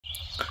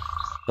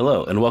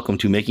Hello, and welcome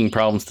to Making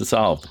Problems to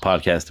Solve, the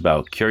podcast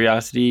about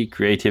curiosity,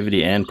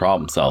 creativity, and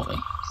problem solving.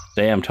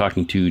 Today I'm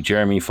talking to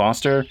Jeremy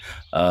Foster.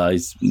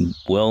 He's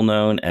well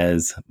known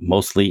as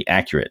Mostly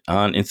Accurate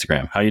on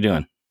Instagram. How you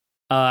doing?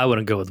 I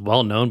wouldn't go with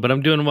well known, but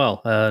I'm doing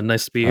well.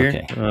 Nice to be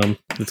here. Okay.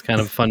 It's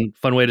kind of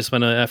fun way to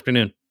spend an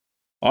afternoon.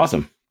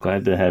 Awesome.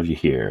 Glad to have you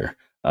here.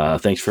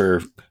 Thanks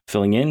for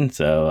filling in.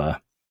 So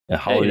the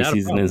holiday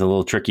season is a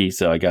little tricky,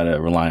 so I got to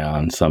rely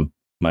on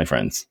my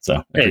friends. So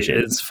I appreciate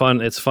it. It's fun.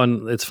 It's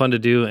fun to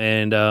do,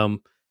 and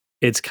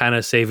it's kind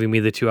of saving me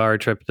the 2-hour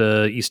trip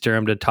to East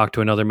Durham to talk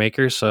to another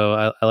maker.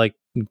 So I like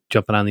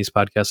jumping on these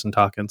podcasts and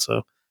talking.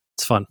 So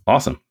it's fun.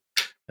 Awesome.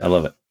 I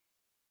love it.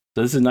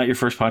 So this is not your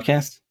first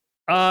podcast?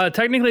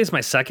 Technically, it's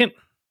my second.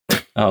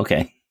 Oh,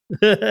 okay.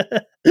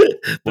 But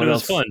it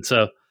was fun.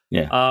 So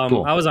yeah,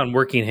 cool. I was on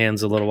Working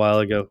Hands a little while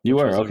ago. You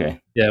were okay.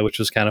 Which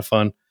was kind of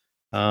fun.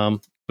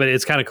 But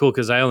it's kind of cool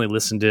because I only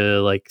listened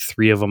to like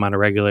 3 of them on a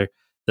regular.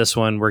 This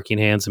one, Working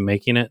Hands, and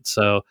Making It.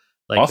 So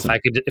like awesome.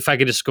 if I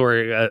could just score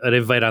an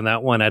invite on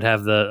that one, I'd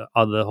have the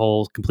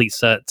whole complete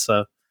set.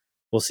 So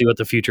we'll see what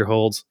the future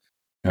holds.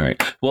 All right.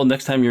 Well,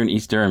 next time you're in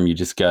East Durham, you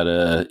just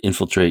gotta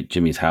infiltrate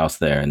Jimmy's house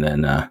there, and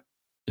then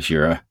if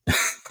you're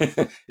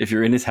if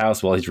you're in his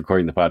house while he's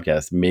recording the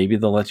podcast, maybe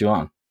they'll let you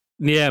on.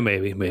 Yeah,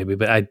 maybe,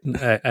 but I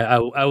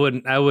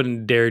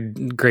wouldn't dare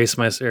grace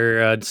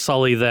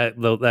sully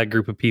that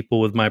group of people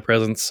with my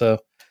presence. So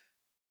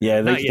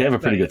yeah, they have a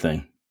pretty good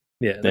thing.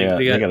 Yeah, they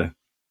got a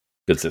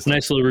good system.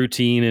 Nice little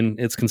routine, and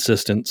it's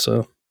consistent.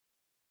 So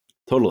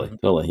totally,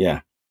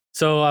 yeah.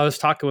 So I was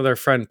talking with our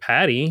friend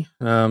Patty.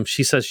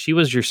 She says she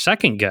was your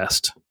second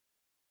guest,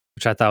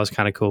 which I thought was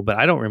kind of cool, but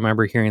I don't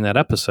remember hearing that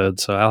episode,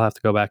 so I'll have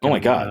to go back. Oh my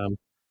God.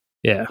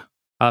 Yeah,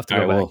 I'll have to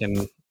go back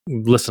and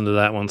listen to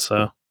that one.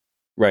 So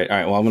right. All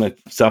right. Well, I'm going to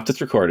stop this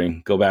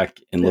recording, go back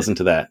and listen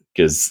to that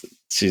because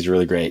she's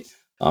really great.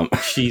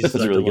 She's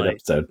a really good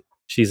episode.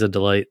 She's a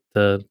delight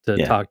to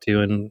talk to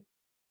and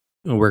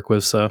work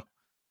with. So,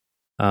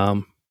 what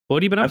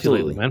have you been up to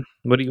lately, man?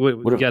 What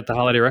you got the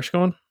holiday rush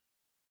going?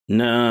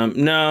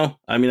 No.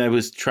 I mean, I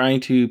was trying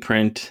to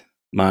print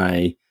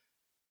my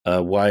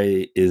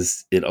Why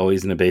Is It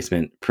Always in the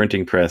Basement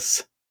printing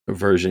press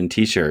version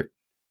t-shirt,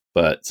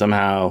 but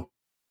somehow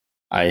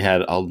I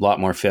had a lot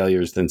more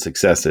failures than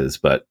successes,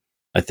 but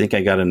I think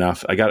I got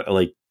enough. I got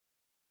like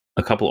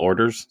a couple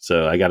orders,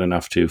 so I got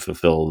enough to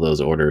fulfill those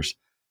orders.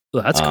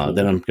 Well, that's cool.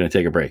 Then I'm going to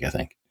take a break, I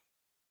think.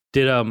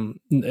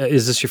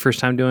 Is this your first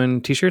time doing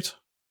t-shirts?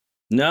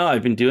 No,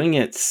 I've been doing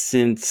it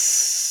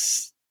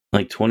since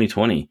like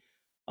 2020.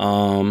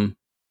 Around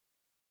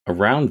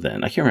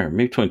then, I can't remember,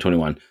 maybe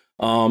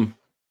 2021.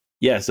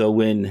 Yeah, so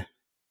when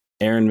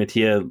Aaron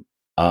Mattia,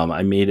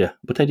 I made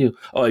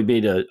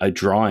a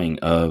drawing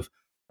of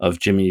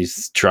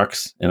Jimmy's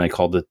trucks, and I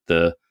called it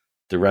the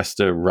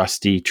Resta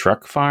Rusty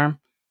Truck Farm,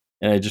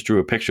 and I just drew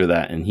a picture of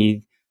that, and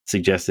he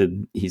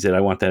said,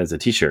 I want that as a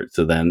t-shirt.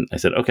 So then I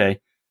said, okay,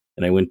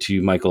 and I went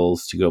to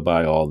Michael's to go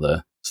buy all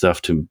the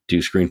stuff to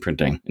do screen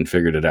printing and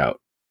figured it out.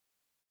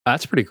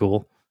 That's pretty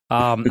cool.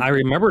 I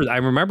remember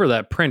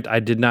that print. I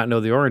did not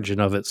know the origin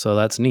of it, so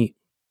that's neat.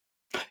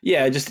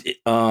 Yeah, just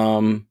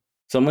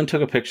someone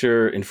took a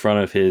picture in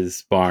front of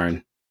his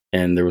barn,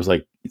 and there was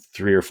like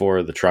 3 or 4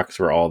 of the trucks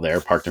were all there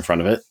parked in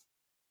front of it.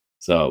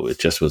 So it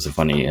just was a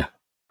funny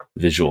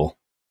visual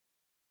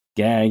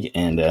gag,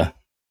 and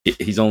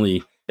he's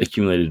only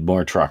accumulated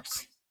more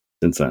trucks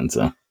since then.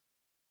 So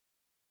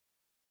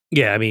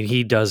yeah, I mean,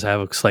 he does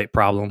have a slight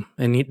problem,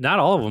 and not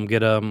all of them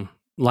get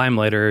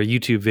limelight or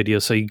YouTube video.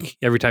 So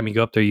every time you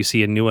go up there, you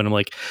see a new one. I'm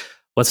like,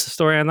 what's the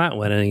story on that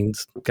one? And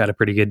he's got a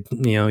pretty good,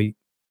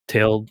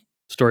 tailed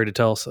story to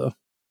tell. So,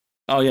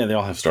 oh yeah, they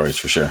all have stories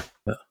for sure.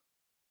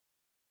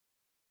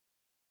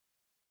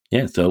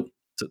 Yeah. So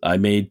I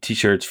made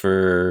t-shirts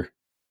for,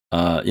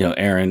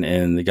 Aaron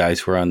and the guys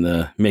who were on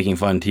the Making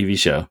Fun TV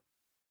show.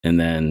 And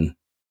then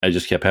I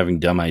just kept having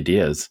dumb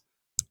ideas.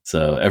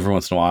 So every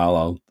once in a while,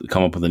 I'll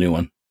come up with a new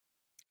one.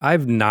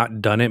 I've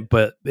not done it,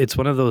 but it's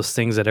one of those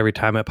things that every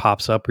time it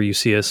pops up or you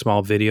see a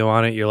small video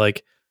on it, you're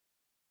like,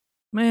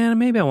 man,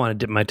 maybe I want to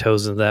dip my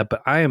toes into that.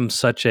 But I am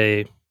such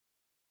a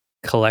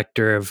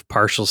collector of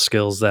partial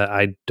skills that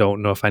I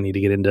don't know if I need to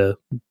get into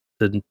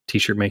the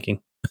t-shirt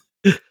making.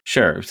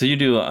 Sure. So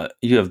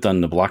you have done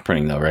the block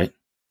printing though, right?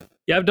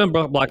 Yeah, I've done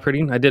block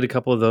printing. I did a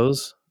couple of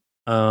those.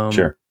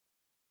 Sure.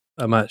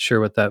 I'm not sure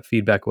what that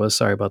feedback was.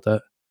 Sorry about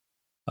that.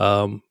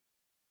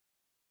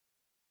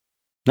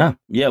 No.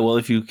 Yeah, well,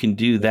 if you can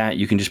do that,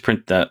 you can just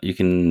print that. You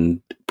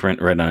can print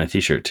right on a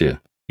t-shirt too.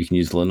 You can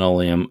use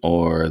linoleum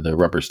or the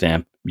rubber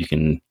stamp. You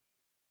can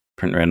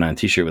print right on a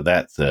t-shirt with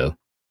that. So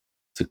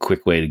it's a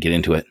quick way to get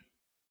into it.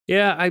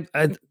 Yeah,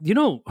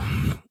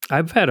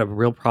 I've had a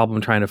real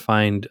problem trying to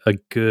find a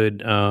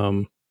good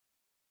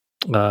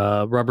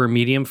rubber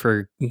medium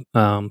for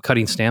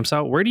cutting stamps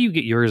out. Where do you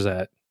get yours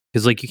at?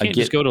 Because like you can't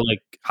just go to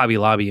like Hobby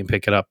Lobby and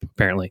pick it up.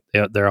 Apparently,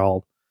 they're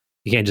all,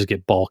 you can't just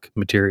get bulk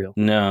material.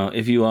 No,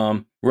 if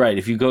you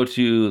if you go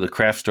to the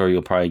craft store,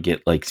 you'll probably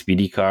get like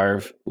Speedy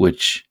Carve,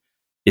 which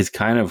is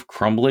kind of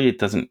crumbly. It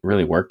doesn't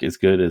really work as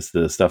good as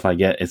the stuff I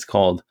get. It's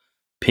called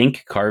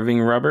pink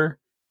carving rubber,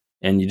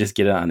 and you just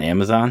get it on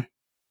Amazon.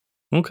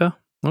 Okay,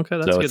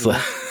 that's So good it's to know.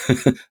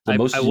 like the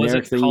most I generic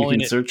wasn't thing you calling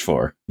can it. search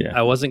for. Yeah.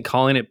 I wasn't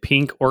calling it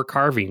pink or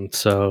carving,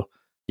 so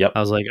Yep. I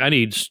was like, I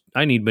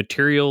need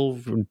material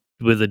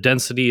with a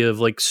density of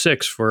like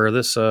 6 for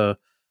this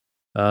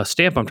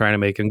stamp I'm trying to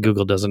make, and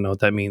Google doesn't know what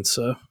that means.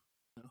 So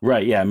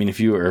Right. Yeah. I mean, if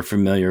you are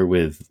familiar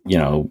with,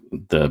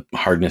 the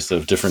hardness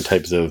of different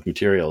types of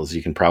materials,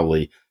 you can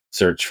probably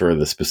search for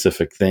the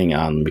specific thing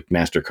on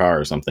McMaster Car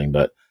or something,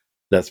 but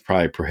that's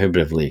probably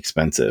prohibitively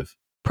expensive.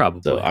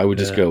 probably, So I would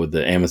just go with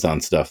the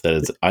Amazon stuff. That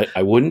is,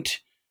 I wouldn't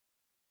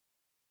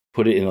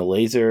put it in a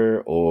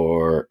laser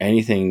or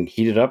anything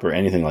heated up or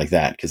anything like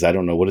that, because I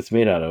don't know what it's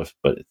made out of,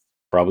 but it's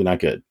probably not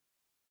good.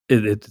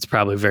 It's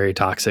probably very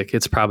toxic.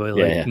 It's probably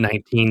like Yeah.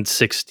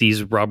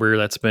 1960s rubber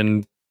that's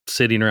been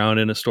sitting around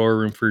in a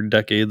storeroom for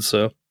decades.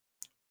 So,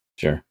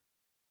 Sure.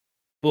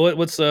 well,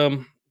 what's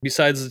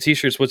besides the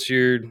t-shirts, what's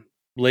your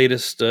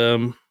latest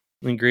and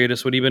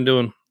greatest? What have you been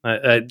doing?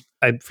 I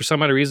for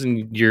some odd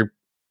reason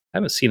I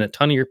haven't seen a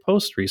ton of your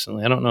posts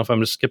recently. I don't know if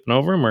I'm just skipping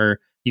over them or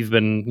you've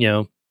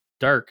been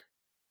dark.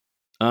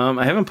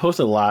 I haven't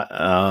posted a lot.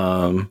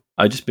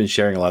 I've just been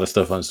sharing a lot of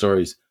stuff on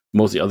stories,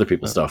 mostly other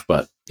people's stuff,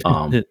 but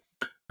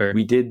Fair.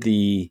 we did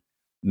the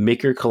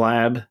Maker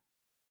Collab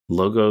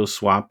logo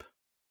swap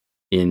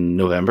in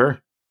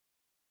November,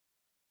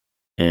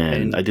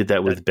 and I did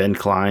that with Ben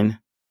Klein.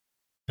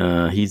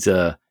 He's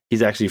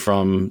actually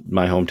from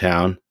my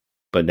hometown,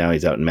 but now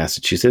he's out in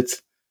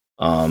Massachusetts.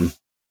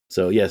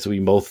 So we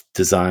both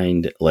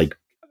designed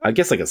I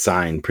guess a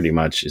sign, pretty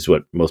much is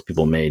what most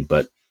people made,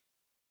 but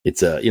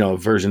it's a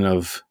version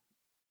of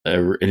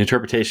an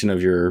interpretation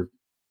of your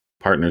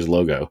partner's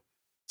logo.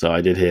 So I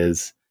did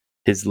his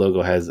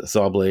logo has a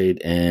saw blade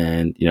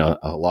and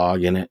a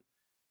log in it.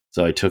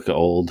 So I took an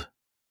old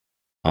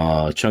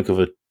chunk of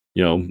a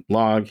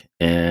log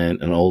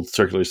and an old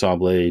circular saw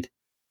blade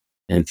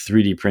and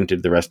 3D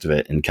printed the rest of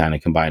it and kind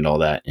of combined all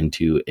that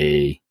into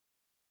a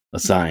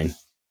sign.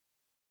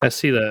 I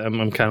see that.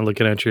 I'm kind of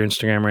looking at your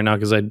Instagram right now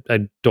because I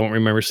don't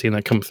remember seeing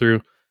that come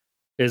through.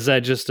 Is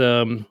that just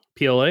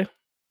PLA?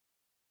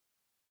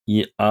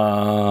 Yeah,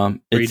 Or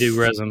you do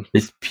resin?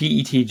 It's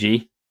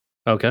PETG.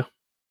 Okay.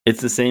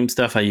 It's the same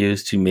stuff I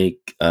used to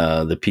make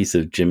the piece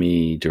of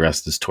Jimmy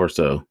DiResta's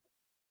torso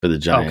for the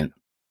giant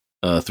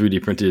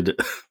 3D printed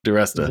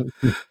DiResta.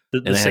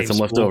 And I had some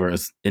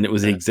leftovers, and it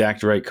was the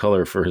exact right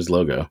color for his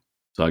logo.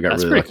 So I got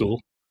really lucky.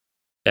 Cool.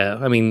 Yeah,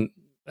 I mean,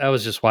 I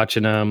was just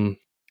watching.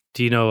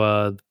 Do you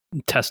know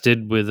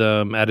Tested with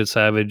Added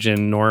Savage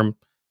and Norm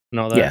and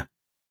all that? Yeah,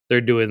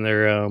 they're doing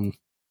their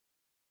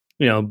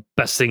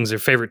best things, their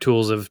favorite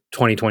tools of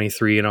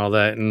 2023 and all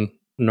that. And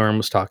Norm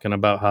was talking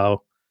about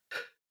how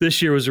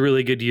this year was a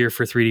really good year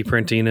for 3D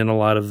printing, and a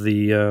lot of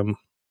the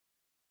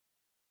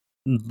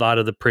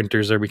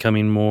printers are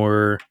becoming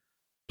more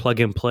plug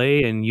and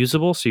play and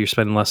usable. So you're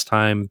spending less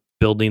time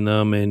building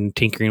them and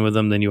tinkering with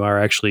them than you are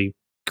actually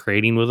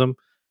creating with them.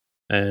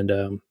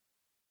 And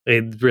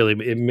it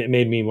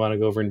made me want to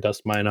go over and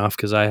dust mine off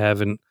because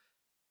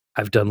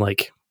I've done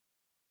like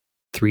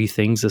 3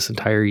 things this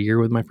entire year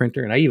with my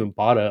printer. And I even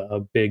bought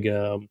a big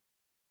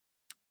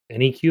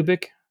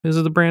Anycubic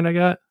is the brand I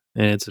got.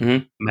 And it's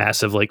a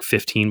massive, like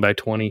 15 by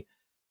 20.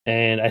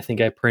 And I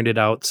think I printed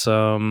out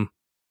some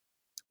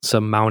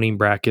mounting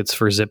brackets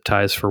for zip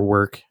ties for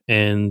work.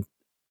 And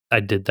I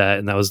did that.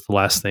 And that was the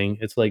last thing.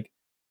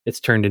 It's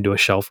turned into a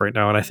shelf right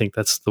now. And I think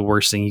that's the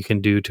worst thing you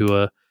can do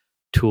to a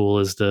tool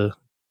is to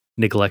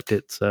neglect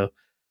it. So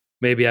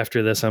maybe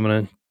after this, I'm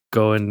going to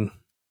go and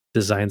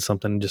design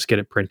something and just get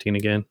it printing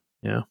again.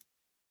 Yeah.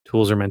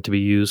 Tools are meant to be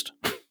used.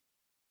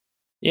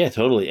 Yeah,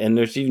 totally. And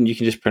there's you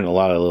can just print a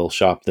lot of little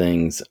shop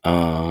things.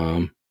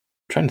 I'm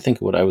trying to think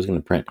of what I was going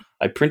to print.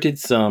 I printed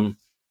some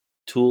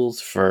tools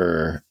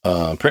for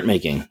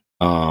printmaking,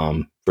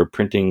 for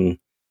printing.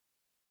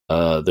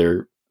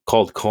 They're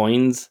called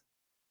coins,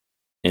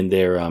 and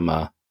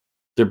they're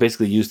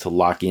basically used to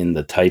lock in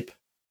the type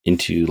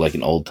into like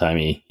an old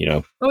timey,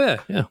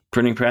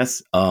 printing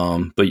press.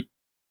 But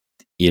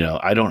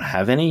I don't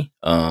have any.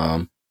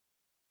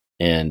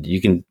 And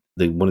you can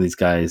one of these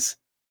guys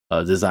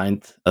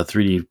designed a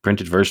 3D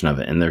printed version of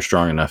it, and they're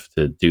strong enough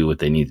to do what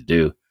they need to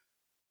do.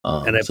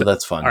 So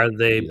that's fun. Are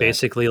they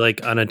basically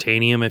like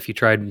unobtainium? If you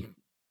tried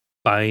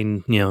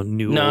buying, new?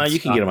 No, you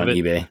can get them on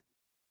eBay.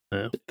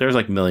 Yeah. There's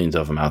like millions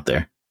of them out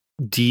there.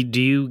 Do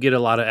you get a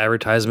lot of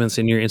advertisements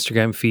in your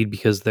Instagram feed?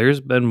 Because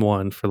there's been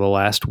one for the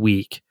last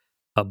week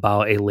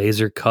about a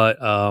laser cut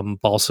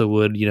balsa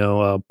wood,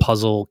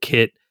 puzzle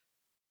kit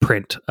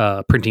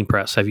printing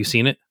press. Have you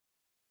seen it?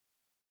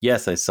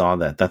 Yes, I saw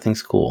that. That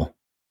thing's cool.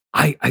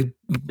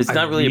 It's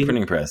not really a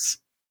printing press.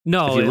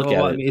 No,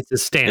 it's a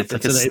stamp.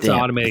 It's an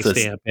automatic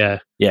stamp. Yeah.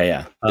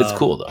 It's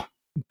cool though.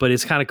 But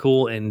it's kind of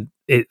cool, and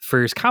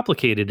for as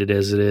complicated it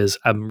is,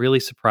 I'm really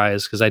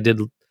surprised because I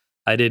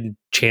did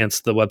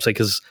chance the website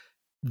because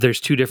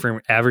there's 2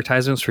 different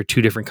advertisements for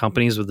 2 different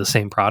companies with the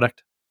same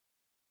product.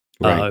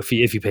 Right.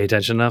 if you pay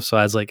attention enough. So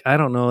I was like, I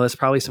don't know, that's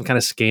probably some kind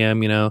of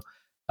scam, you know.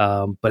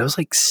 But it was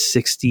like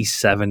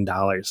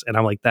 $67, and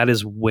I'm like, that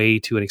is way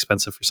too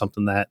inexpensive for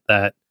something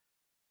that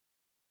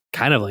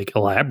kind of like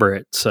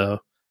elaborate. So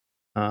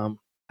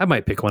I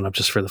might pick one up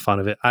just for the fun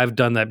of it. I've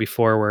done that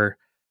before where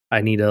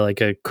I need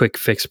a quick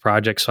fix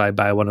project, so I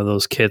buy one of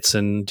those kits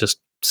and just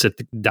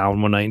sit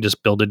down one night and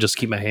just build it, just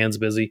keep my hands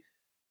busy.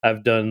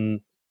 I've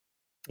done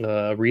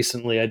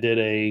recently. I did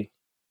I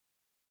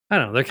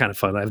don't know, they're kind of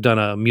fun. I've done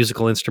a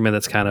musical instrument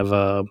that's kind of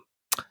a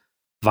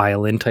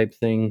violin type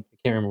thing. I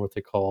can't remember what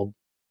they're called.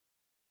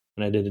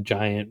 And I did a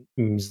giant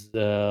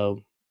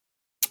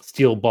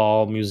steel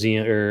ball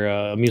museum or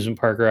amusement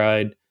park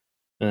ride,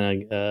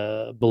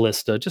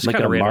 ballista, just Like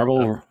kind a of random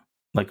stuff. marble,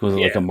 like was it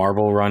like Yeah, a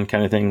marble run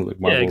kind of thing, like yeah,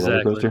 marble roller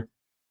exactly. coaster?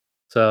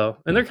 So,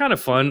 and they're kind of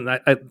fun.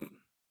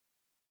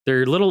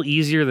 They're a little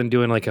easier than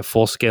doing like a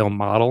full scale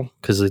model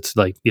because it's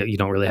like you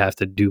don't really have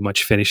to do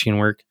much finishing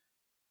work.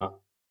 Uh,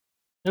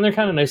 and they're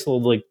kind of nice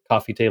little like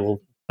coffee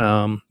table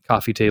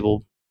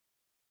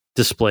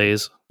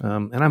displays.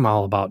 And I'm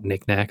all about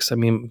knickknacks. I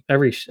mean,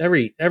 every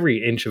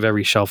inch of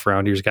every shelf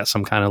around here's got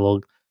some kind of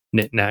little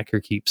knickknack or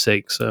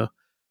keepsake. So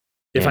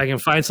if Yeah. I can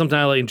find something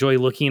I enjoy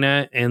looking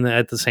at, and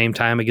at the same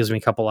time it gives me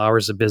a couple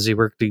hours of busy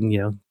work to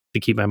to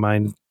keep my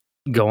mind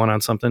going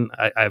on something,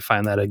 I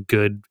find that a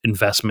good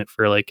investment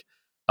for like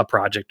a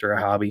project or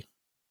a hobby.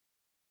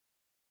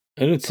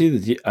 I don't see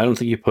that. I don't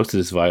think you posted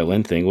this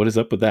violin thing. What is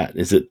up with that?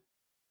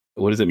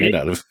 What is it made It,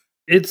 out of?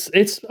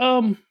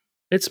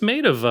 it's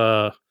made of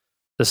the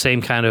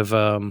same kind of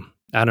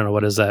I don't know,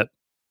 what is that,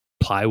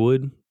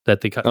 plywood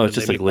that they cut. Oh, it's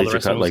They just like make all the laser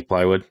rest of cut, those. like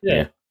plywood.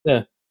 Yeah,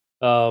 Yeah.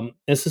 yeah.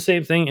 It's the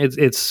same thing.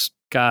 It's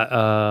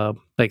got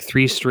like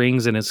three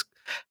strings, and it's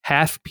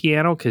half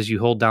piano because you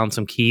hold down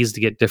some keys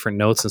to get different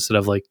notes instead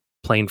of like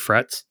plain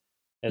frets.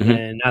 And Hmm.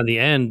 then on the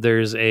end,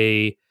 there's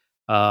a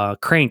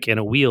crank and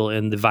a wheel,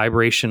 and the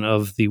vibration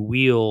of the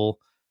wheel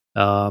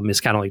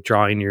is kind of like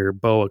drawing your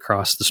bow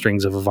across the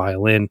strings of a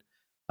violin.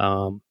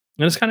 And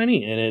it's kind of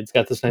neat, and it's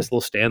got this nice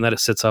little stand that it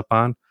sits up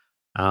on.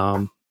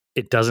 Um,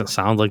 it doesn't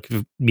sound like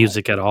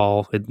music at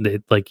all.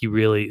 Like you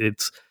really,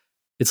 it's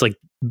like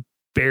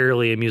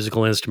barely a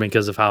musical instrument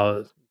because of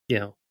how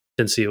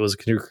since it was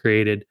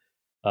created.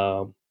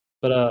 But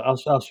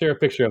I'll share a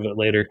picture of it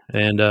later,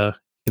 and you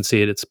can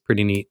see it. It's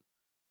pretty neat.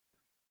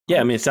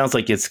 Yeah, I mean, it sounds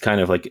like it's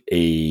kind of like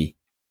a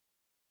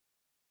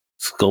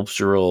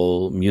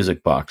sculptural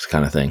music box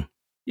kind of thing.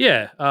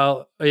 Yeah,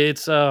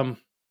 it's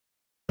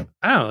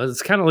I don't know.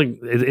 It's kind of like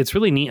it's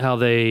really neat how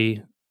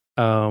they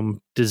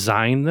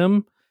design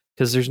them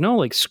because there's no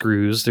like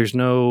screws, there's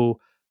no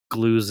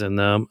glues in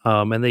them,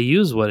 and they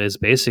use what is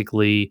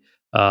basically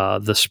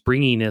the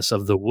springiness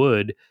of the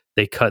wood.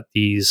 They cut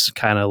these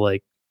kind of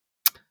like,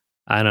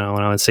 I don't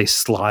know, I would say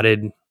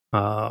slotted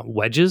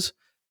wedges,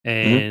 Hmm.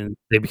 and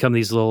they become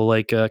these little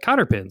like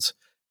cotter pins,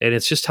 and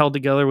it's just held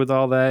together with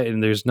all that.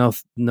 And there's no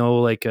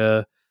like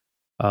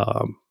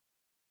um,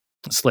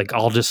 it's like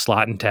all just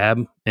slot and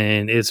tab,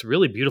 and it's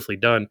really beautifully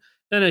done.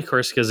 And of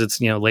course, because it's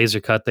laser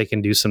cut, they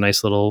can do some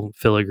nice little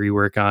filigree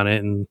work on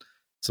it and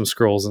some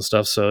scrolls and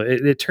stuff. So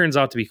it turns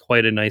out to be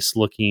quite a nice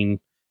looking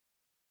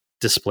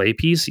display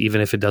piece,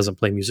 even if it doesn't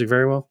play music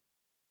very well.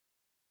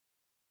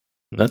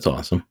 That's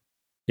awesome.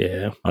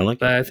 Yeah, I like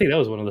but it. I think that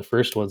was one of the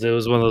first ones. It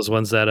was one of those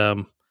ones that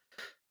I'm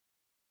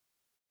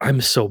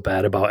so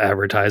bad about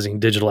advertising,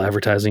 digital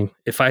advertising.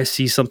 If I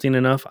see something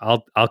enough,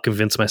 I'll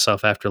convince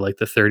myself after like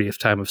the 30th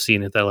time of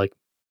seeing it that like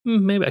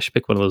maybe I should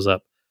pick one of those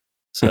up.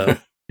 So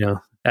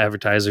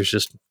advertisers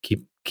just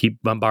keep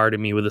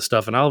bombarding me with this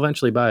stuff, and I'll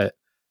eventually buy it.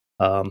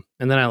 And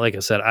then like I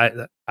said,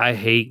 I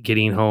hate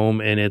getting home,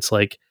 and it's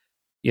like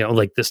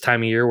like this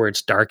time of year where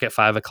it's dark at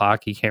 5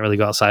 o'clock, you can't really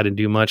go outside and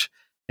do much,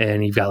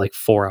 and you've got like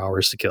 4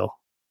 hours to kill.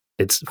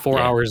 It's 4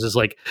 hours is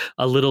like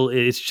a little.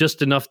 It's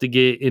just enough to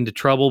get into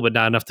trouble, but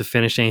not enough to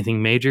finish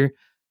anything major.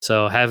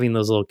 So having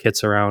those little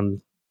kits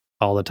around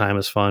all the time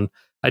is fun.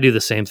 I do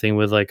the same thing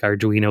with like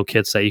Arduino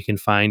kits that you can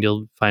find.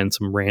 You'll find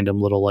some random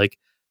little like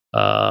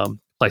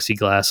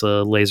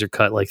plexiglass laser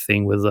cut like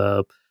thing with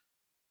I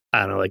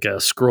don't know, like a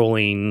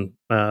scrolling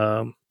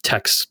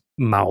text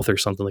mouth or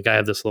something. Like I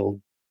have this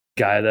little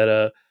guy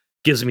that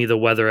gives me the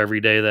weather every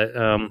day.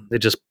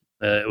 That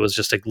it was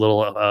just a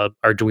little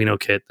Arduino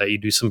kit that you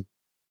do some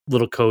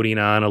little coding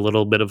on, a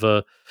little bit of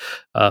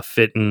a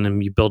fit,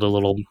 and you build a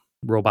little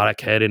robotic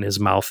head in his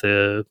mouth.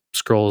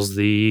 Scrolls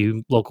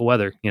the local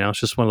weather. It's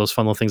just one of those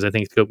fun little things. I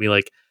think it took me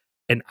like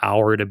an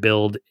hour to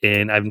build,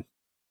 and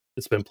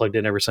it's been plugged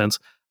in ever since.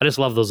 I just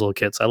love those little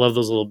kits. I love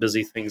those little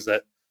busy things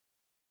that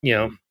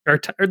are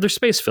they're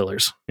space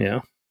fillers.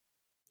 Yeah.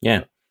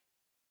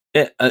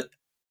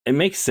 It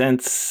makes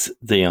sense.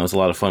 It's a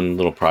lot of fun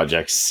little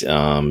projects.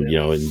 And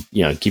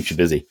it keeps you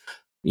busy.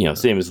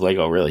 Same as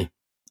Lego, really.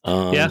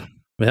 Yeah.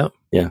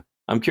 Yeah.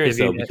 I'm curious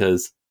Have you- though,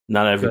 because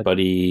not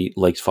everybody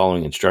likes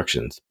following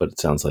instructions, but it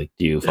sounds like,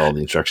 do you follow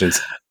the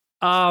instructions?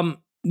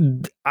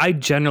 I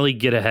generally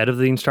get ahead of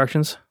the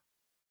instructions.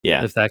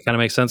 Yeah. If that kind of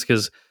makes sense,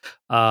 because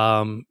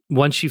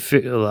once you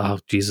oh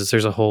Jesus,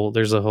 there's a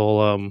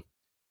whole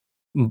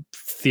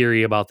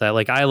theory about that.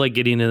 Like I like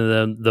getting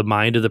into the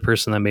mind of the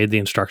person that made the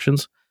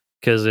instructions,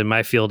 because in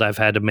my field I've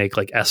had to make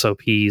like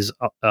SOPs,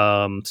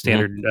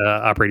 standard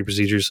operating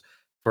procedures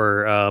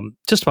for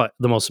just about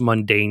the most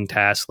mundane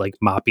tasks like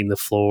mopping the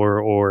floor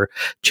or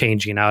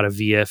changing out a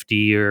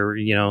VFD,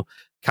 or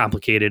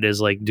complicated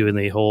as like doing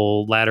the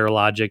whole ladder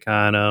logic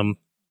on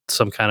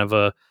some kind of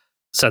a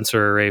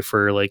sensor array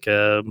for like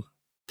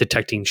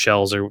detecting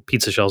shells or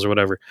pizza shells or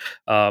whatever.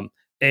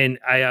 And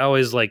I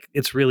always like,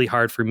 it's really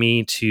hard for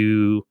me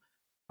to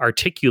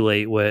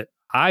articulate what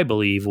I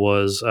believe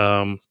was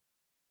kind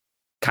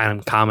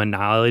of common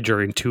knowledge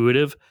or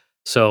intuitive.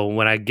 So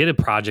when I get a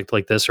project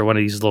like this or one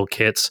of these little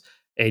kits,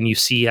 and you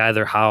see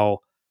either how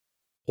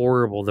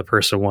horrible the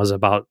person was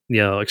about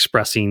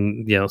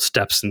expressing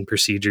steps and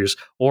procedures,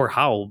 or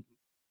how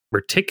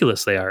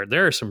meticulous they are,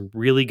 there are some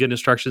really good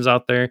instructions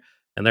out there,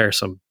 and there are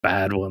some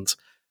bad ones.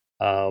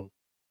 And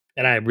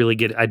I really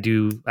I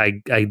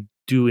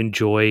do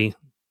enjoy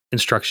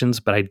instructions,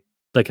 but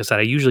like I said,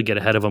 I usually get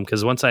ahead of them,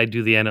 because once I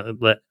do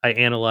I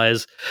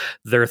analyze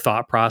their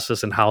thought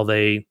process and how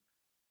they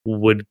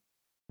would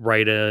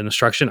write an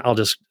instruction, I'll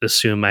just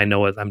assume I know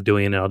what I'm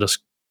doing, and I'll just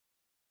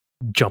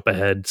jump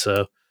ahead.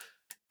 So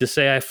to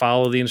say I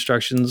follow the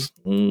instructions,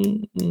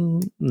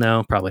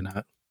 no, probably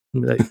not.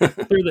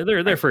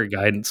 They're there for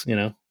guidance,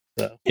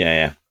 So.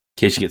 Yeah. In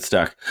case you get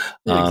stuck.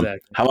 Exactly.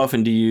 How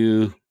often do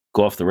you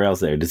go off the rails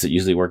there? Does it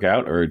usually work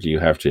out, or do you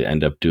have to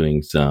end up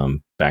doing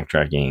some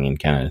backtracking and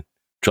kind of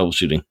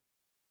troubleshooting?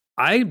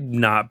 I'm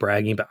not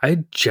bragging, but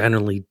I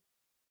generally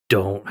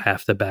don't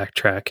have to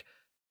backtrack.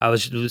 I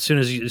was, as soon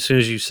as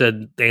you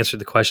said answered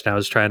the question, I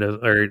was trying to,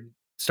 or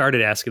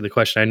started asking the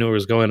question, I knew where it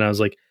was going. I was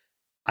like,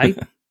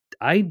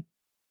 I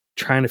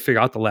trying to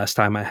figure out the last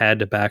time I had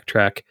to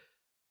backtrack.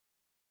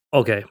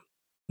 Okay,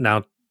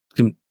 now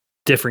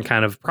different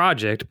kind of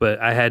project, but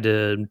I had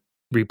to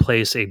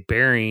replace a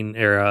bearing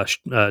or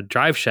a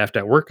drive shaft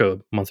at work a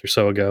month or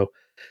so ago,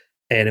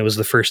 and it was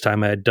the first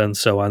time I had done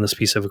so on this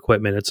piece of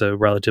equipment. It's a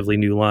relatively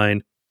new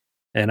line,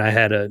 and I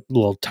had a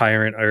little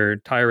tirade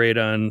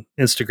on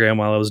Instagram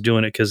while I was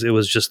doing it, because it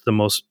was just the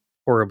most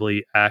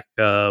horribly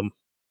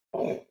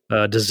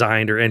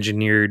designed or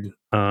engineered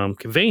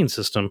conveying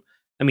system.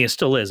 I mean, it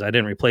still is. I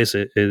didn't replace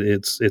it.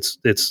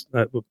 It's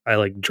I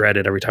like dread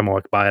it every time I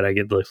walk by it. I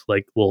get this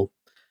like little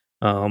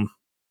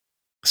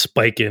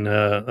spike in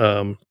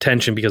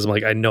tension, because I'm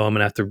like, I know I'm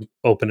gonna have to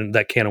open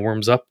that can of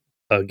worms up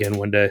again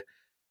one day.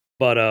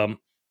 But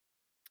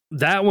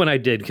that one I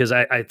did, because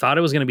I thought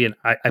it was gonna be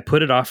I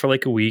put it off for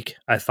like a week.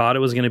 I thought it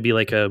was gonna be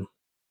like a,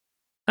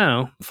 I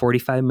don't know,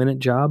 45-minute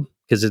job,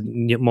 because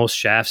most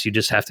shafts you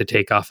just have to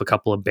take off a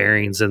couple of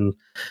bearings, and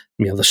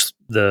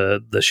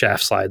the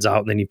shaft slides out,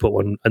 and then you put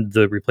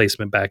the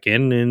replacement back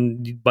in,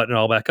 and you button it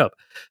all back up.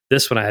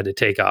 This one I had to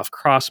take off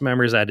cross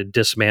members. I had to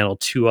dismantle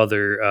two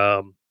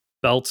other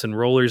belts and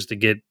rollers to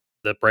get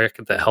the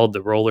bracket that held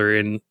the roller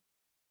in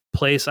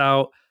place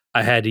out.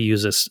 I had to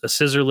use a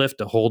scissor lift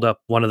to hold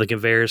up one of the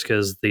conveyors,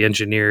 because the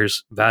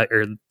engineers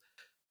or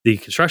the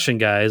construction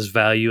guys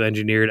value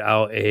engineered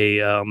out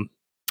a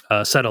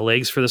set of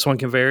legs for this one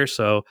conveyor.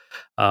 So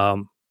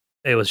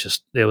it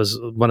was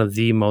one of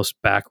the most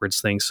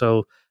backwards things.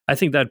 So I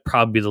think that'd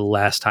probably be the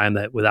last time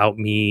that, without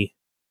me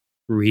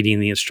reading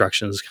the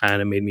instructions,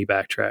 kind of made me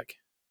backtrack.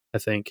 I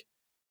think,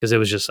 because it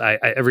was just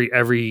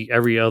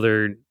every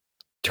other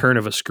turn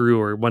of a screw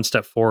or one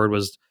step forward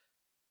was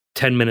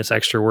 10 minutes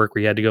extra work,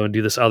 where you had to go and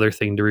do this other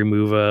thing to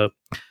remove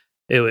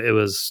it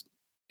was,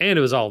 and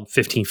it was all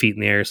 15 feet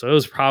in the air. So it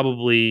was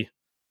probably,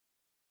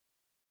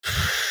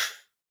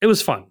 it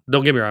was fun.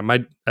 Don't get me wrong.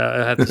 I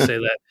have to say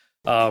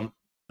that.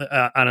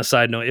 On a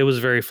side note, it was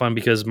very fun,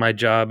 because my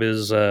job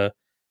is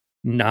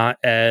not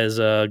as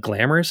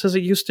glamorous as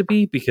it used to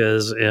be,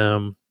 because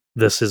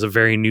this is a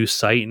very new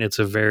site, and it's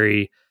a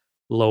very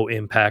low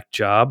impact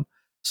job.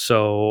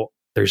 So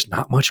there's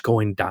not much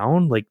going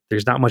down. Like,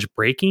 there's not much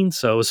breaking.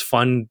 So it was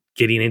fun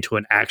getting into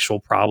an actual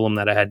problem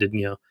that I had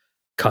to,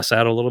 cuss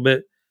out a little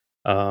bit.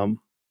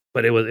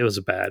 But it was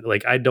bad.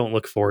 Like, I don't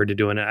look forward to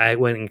doing it. I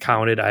went and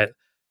counted.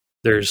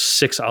 There's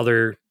 6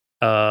 other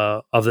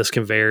of this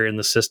conveyor in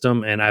the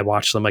system, and I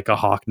watch them like a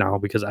hawk now,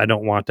 because I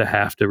don't want to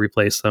have to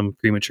replace them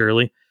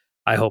prematurely.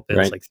 I hope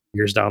it's like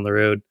years down the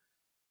road.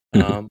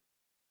 Now,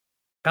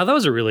 that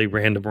was a really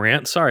random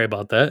rant. Sorry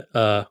about that.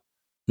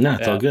 No,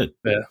 it's all good.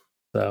 Yeah.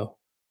 So,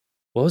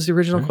 what was the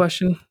original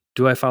question?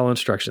 Do I follow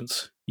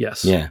instructions?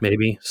 Yes. Yeah.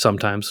 Maybe.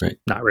 Sometimes. Right.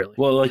 Not really.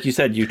 Well, like you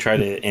said, you try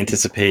to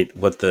anticipate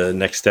what the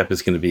next step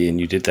is going to be, and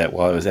you did that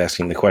while I was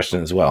asking the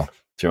question as well.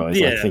 So you're always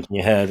like thinking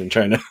ahead and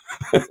trying to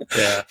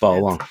follow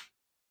along.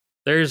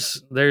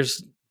 There's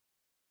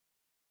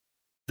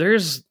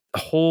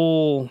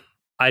whole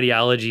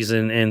ideologies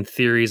and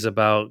theories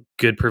about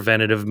good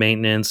preventative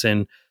maintenance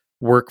and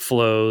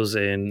workflows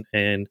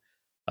and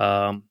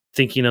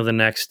thinking of the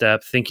next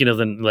step, thinking of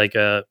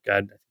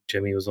God,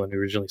 Jimmy was the one who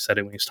originally said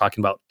it when he was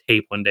talking about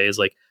tape one day, is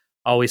like,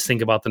 always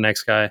think about the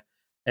next guy.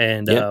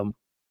 And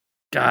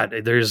God,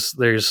 there's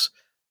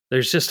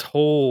just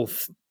whole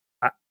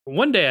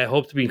one day I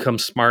hope to become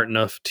smart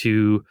enough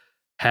to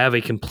have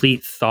a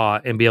complete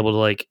thought and be able to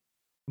like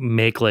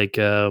make like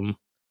some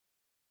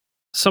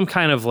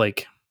kind of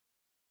like,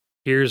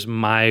 here's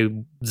my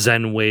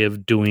zen way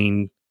of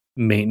doing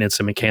maintenance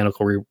and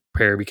mechanical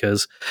repair,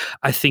 because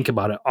I think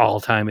about it all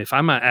the time. If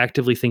I'm not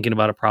actively thinking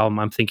about a problem,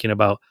 I'm thinking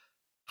about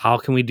how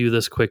can we do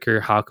this quicker?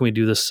 How can we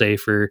do this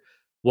safer?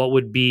 What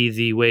would be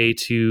the way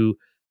to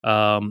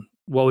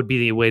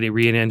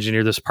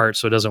re-engineer this part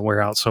so it doesn't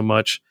wear out so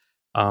much?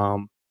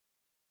 Um,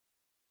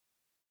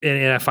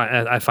 and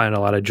I find a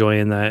lot of joy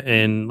in that.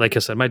 And like I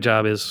said, my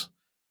job is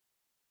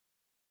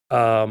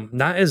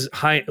not as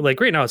high.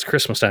 Like right now it's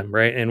Christmas time,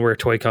 right? And we're a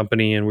toy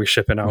company and we're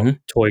shipping out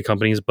toy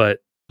companies, but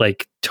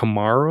like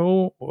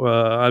tomorrow,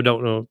 I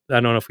don't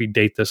know if we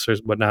date this or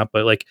whatnot,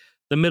 but like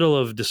the middle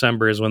of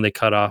December is when they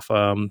cut off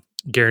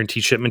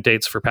guaranteed shipment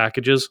dates for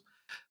packages.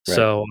 Right.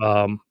 So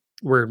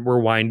we're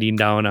winding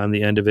down on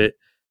the end of it,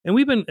 and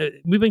we've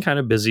been kind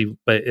of busy,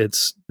 but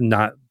it's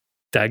not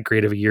that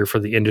great of a year for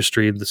the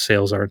industry. The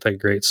sales aren't that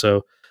great,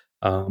 so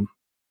I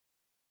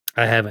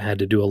haven't had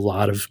to do a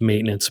lot of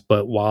maintenance.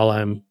 But while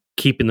I'm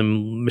keeping the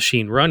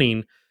machine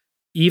running,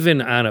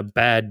 even on a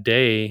bad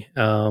day,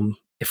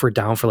 if we're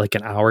down for like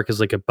an hour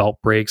because like a belt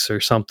breaks or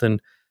something,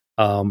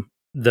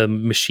 the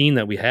machine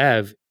that we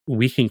have,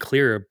 we can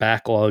clear a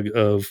backlog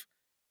of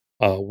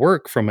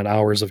work from an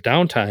hours of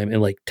downtime in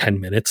like 10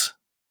 minutes.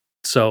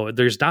 So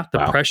there's not the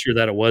pressure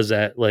that it was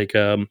at like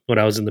when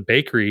I was in the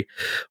bakery,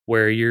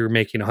 where you're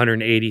making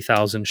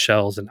 180,000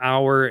 shells an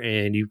hour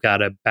and you've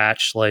got a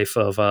batch life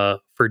of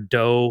for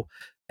dough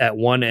at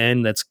one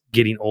end that's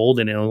getting old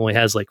and it only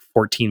has like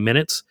 14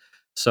 minutes.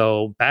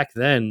 So back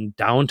then,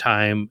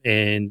 downtime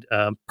and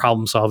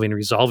problem solving,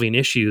 resolving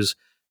issues,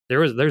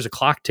 there's a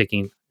clock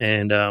ticking,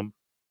 and I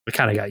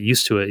kind of got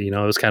used to it. You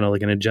know, it was kind of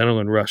like an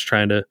adrenaline rush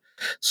trying to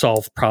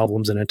solve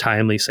problems in a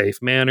timely,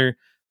 safe manner.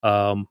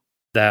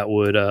 That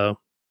would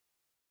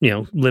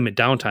limit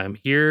downtime.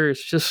 Here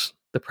it's just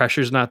the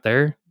pressure's not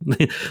there.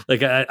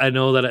 Like I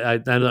know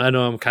that I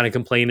know I'm kind of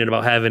complaining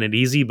about having it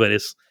easy, but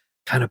it's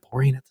kind of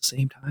boring at the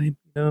same time,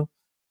 so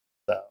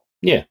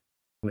yeah.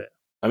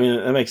 I mean,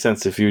 that makes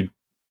sense if you're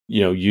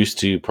used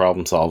to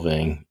problem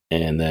solving,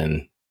 and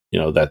then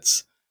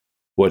that's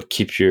what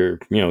keeps your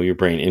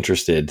brain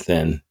interested.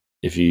 Then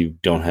if you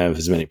don't have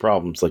as many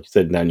problems, like you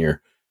said, then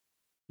you're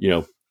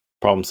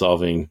problem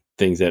solving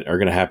things that are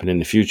going to happen in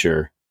the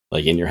future,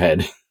 like in your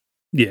head.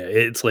 Yeah,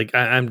 it's like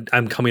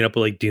I'm coming up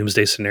with like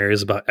doomsday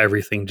scenarios about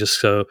everything, just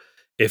so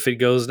if it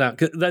goes down.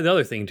 The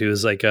other thing too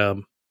is like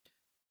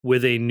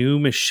with a new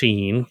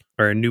machine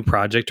or a new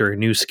project or a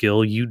new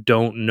skill, you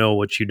don't know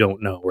what you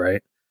don't know,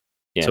 right?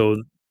 Yeah.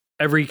 So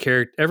every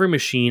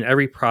machine,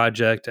 every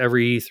project,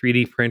 every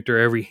 3D printer,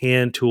 every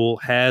hand tool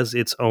has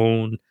its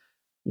own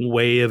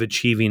way of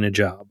achieving a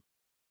job.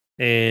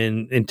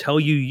 And until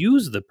you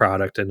use the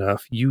product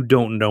enough, you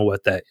don't know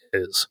what that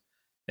is.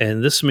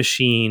 And this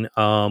machine,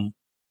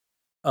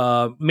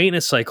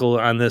 maintenance cycle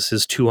on this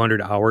is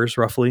 200 hours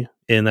roughly,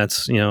 and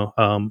that's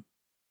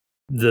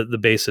the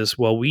basis.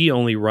 Well, we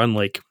only run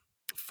like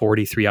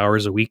 43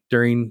 hours a week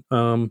during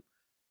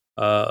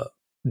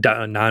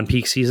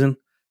non-peak season.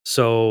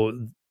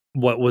 So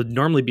what would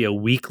normally be a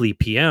weekly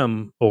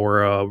PM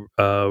or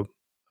a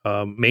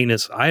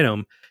maintenance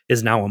item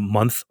is now a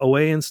month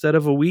away instead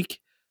of a week.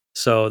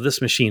 So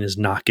this machine is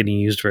not getting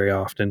used very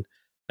often,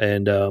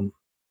 and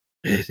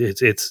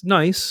it's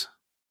nice,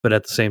 but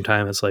at the same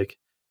time, it's like,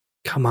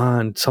 come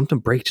on, something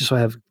break just so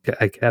I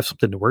have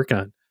something to work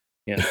on.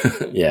 Yeah,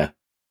 yeah.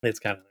 It's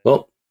kind of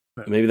well.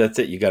 Maybe that's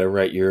it. You got to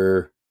write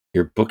your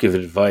book of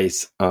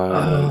advice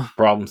on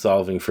problem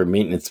solving for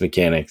maintenance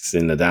mechanics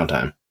in the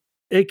downtime.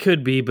 It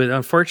could be, but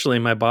unfortunately,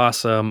 my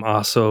boss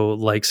also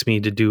likes me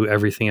to do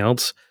everything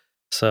else.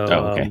 So,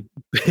 okay.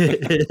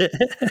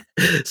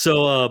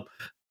 So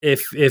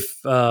if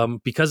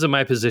because of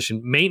my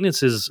position,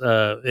 maintenance is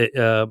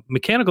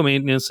mechanical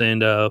maintenance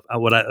and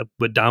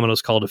what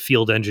Domino's called a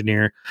field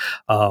engineer.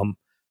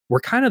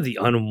 We're kind of the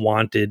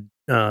unwanted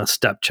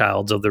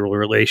stepchilds of the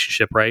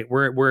relationship, right?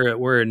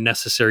 We're a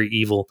necessary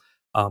evil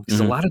because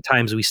a lot of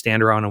times we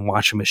stand around and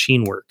watch a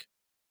machine work.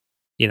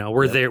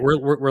 We're there.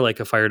 We're like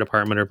a fire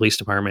department or police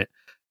department.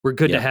 We're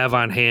good to have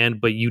on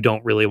hand, but you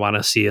don't really want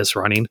to see us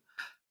running.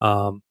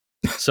 So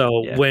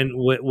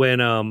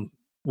when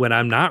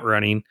I'm not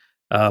running,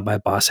 my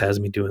boss has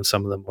me doing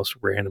some of the most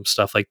random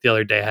stuff. Like the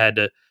other day,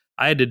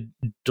 I had to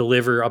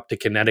deliver up to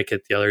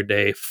Connecticut the other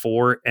day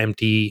 4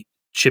 empty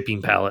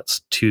shipping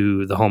pallets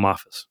to the home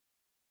office.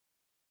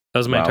 That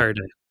was my entire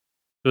day.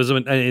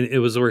 It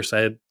was the worst. I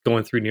had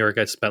going through New York.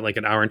 I spent like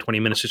an hour and 20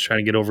 minutes just trying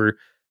to get over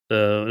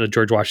the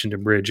George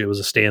Washington Bridge. It was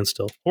a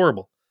standstill.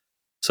 Horrible.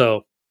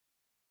 So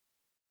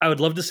I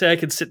would love to say I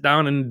could sit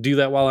down and do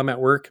that while I'm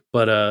at work,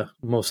 but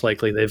most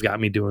likely they've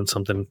got me doing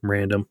something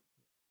random.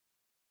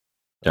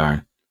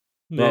 Darn.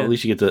 Well, at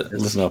least you get to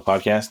listen to a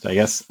podcast, I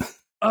guess.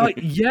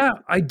 Yeah,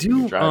 I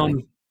do.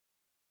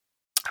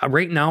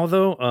 Right now,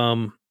 though,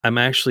 I'm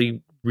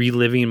actually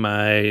reliving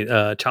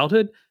my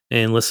childhood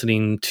and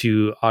listening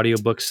to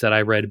audiobooks that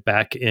I read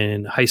back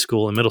in high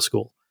school and middle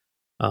school.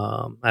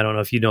 I don't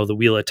know if you know The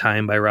Wheel of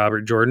Time by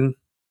Robert Jordan.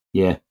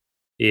 Yeah.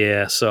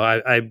 Yeah. So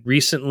I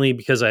recently,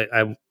 because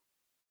I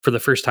for the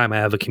first time I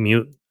have a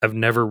commute. I've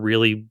never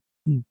really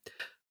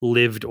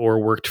lived or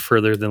worked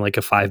further than like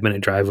a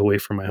 5-minute drive away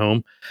from my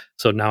home.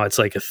 So now it's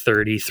like a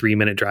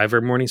 33-minute drive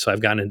every morning. So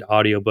I've gotten into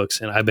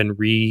audiobooks and I've been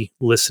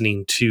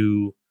re-listening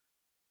to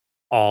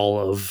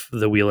all of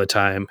The Wheel of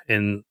Time.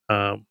 And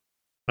I'm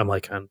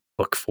like on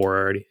book 4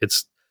 already.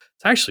 It's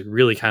actually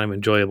really kind of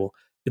enjoyable.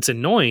 It's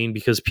annoying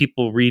because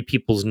people read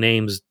people's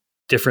names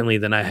differently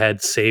than I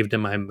had saved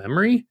in my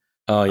memory.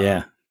 Oh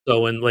yeah.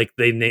 So when like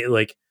when they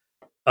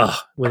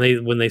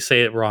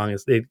say it wrong,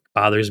 it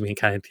bothers me and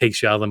kind of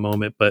takes you out of the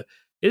moment. But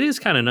it is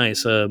kind of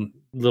nice.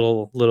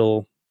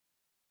 Little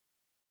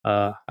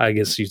I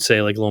guess you'd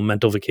say like a little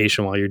mental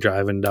vacation while you're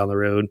driving down the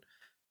road.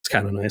 It's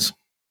kind of nice. What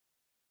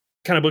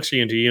kind of books are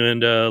you into? You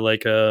into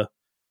like fiction,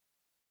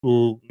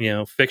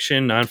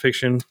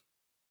 nonfiction?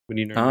 What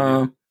do you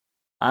normally do?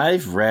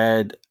 I've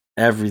read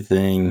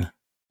everything,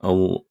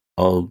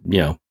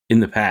 in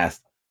the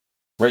past.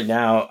 Right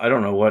now, I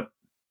don't know what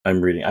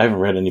I'm reading. I haven't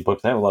read any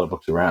books. I have a lot of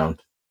books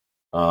around,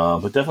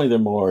 but definitely they're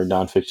more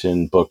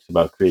nonfiction books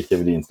about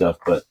creativity and stuff.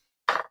 But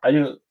I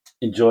do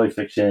enjoy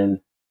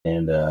fiction,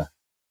 and a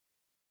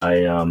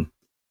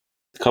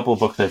couple of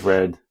books I've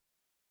read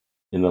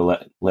in the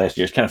last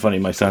year. It's kind of funny.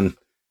 My son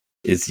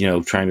is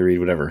trying to read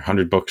whatever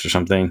 100 books or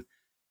something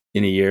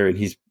in a year, and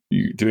he's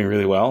doing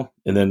really well.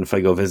 And then if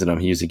I go visit him,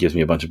 he usually gives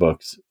me a bunch of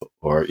books,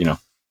 or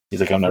he's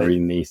like, I'm not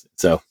reading these.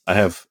 So I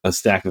have a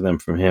stack of them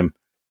from him,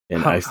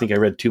 and I think I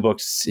read 2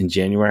 books in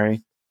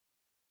January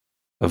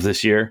of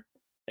this year,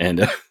 and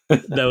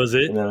that was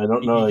it. And then I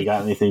don't know I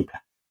got anything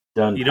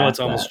done. It's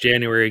almost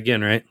January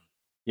again, right?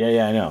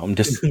 Yeah, I know. I'm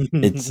just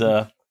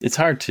it's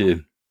hard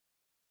to.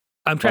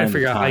 I'm trying to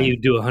figure out how you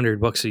do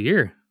 100 books a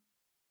year.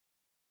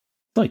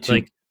 Like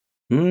 2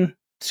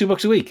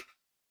 books a week.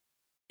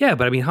 Yeah,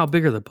 but I mean, how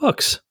big are the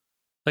books?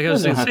 Like I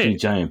was going to say,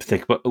 giant,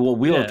 thick, but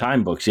Wheel of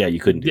Time books. Yeah, you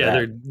couldn't do that.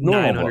 They're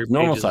 900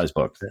 normal size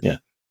books. Yeah,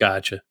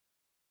 gotcha.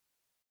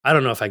 I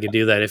don't know if I could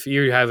do that. If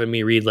you're having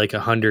me read like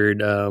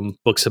 100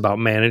 books about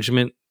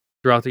management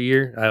throughout the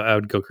year, I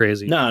would go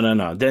crazy.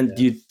 No. Then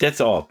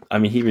that's all. I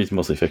mean, he reads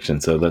mostly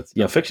fiction, so that's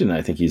fiction.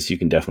 I think you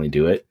can definitely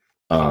do it.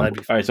 All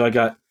right, so I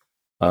got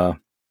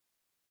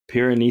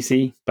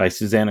Piranesi by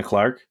Susanna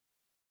Clark,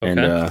 and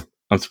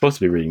I'm supposed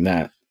to be reading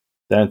that.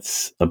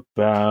 That's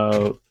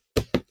about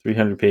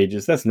 300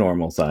 pages. That's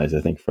normal size,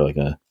 I think, for like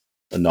a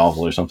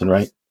novel or something,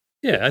 right?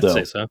 Yeah, I'd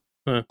say so.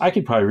 Huh. I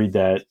could probably read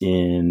that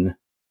in,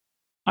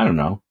 I don't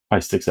know,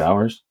 probably 6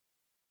 hours,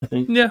 I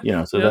think.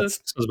 Yeah. So that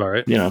sounds about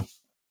right.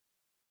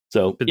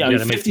 So, I mean,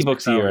 50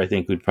 books a year, I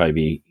think, would probably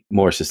be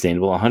more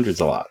sustainable. 100's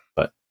a lot,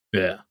 but.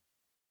 Yeah.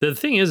 The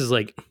thing is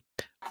like,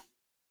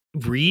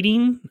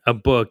 reading a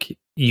book,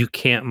 you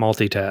can't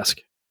multitask.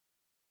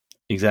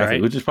 Exactly,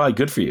 right? Which is probably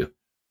good for you.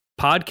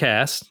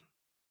 Podcast,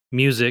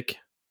 music,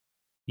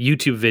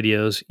 YouTube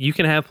videos, you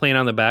can have playing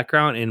on the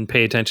background and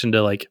pay attention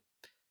to like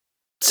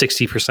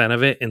 60%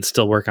 of it and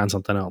still work on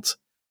something else.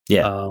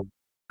 Yeah.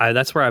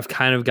 That's where I've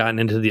kind of gotten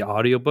into the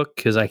audiobook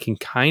because I can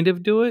kind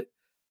of do it,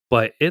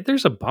 but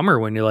there's a bummer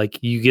when you're like,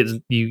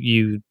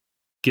 you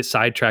get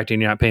sidetracked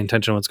and you're not paying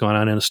attention to what's going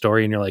on in a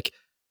story and you're like,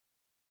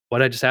 what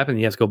just happened?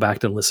 You have to go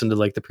back and listen to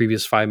like the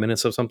previous 5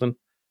 minutes of something.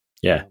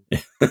 Yeah,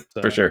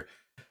 so, for sure.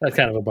 That's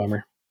kind of a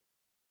bummer.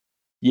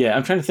 Yeah,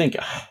 I'm trying to think.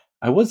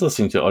 I was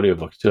listening to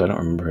audiobooks too. I don't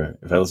remember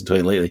if I listened to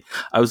it lately.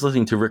 I was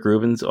listening to Rick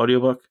Rubin's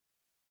audiobook,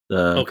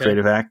 The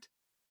Creative Act,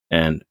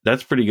 and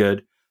that's pretty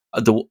good.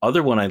 The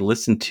other one I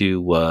listened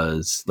to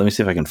was, let me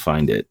see if I can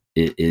find it.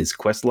 It is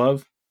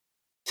Questlove.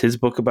 It's his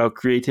book about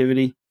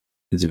creativity.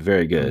 It's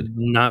very good.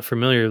 Not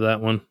familiar with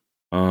that one.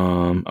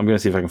 I'm going to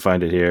see if I can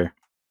find it here.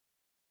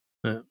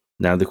 Yeah.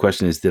 Now the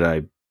question is, did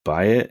I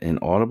buy it in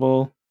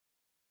Audible?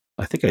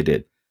 I think I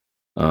did.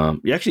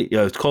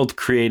 It's called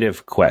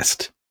Creative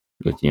Quest.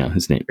 With,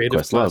 his name,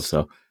 Questlove.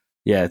 So,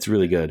 yeah, it's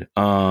really good.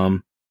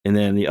 And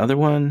then the other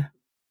one,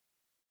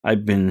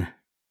 let me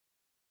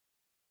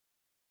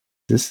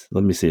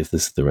see if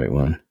this is the right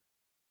one.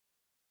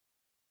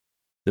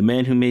 The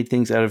Man Who Made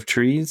Things Out of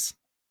Trees.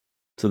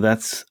 So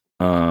that's,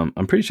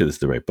 I'm pretty sure this is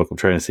the right book. I'm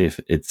trying to see if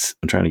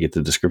I'm trying to get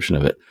the description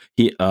of it.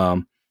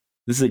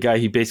 This is a guy,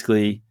 he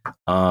basically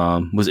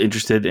was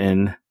interested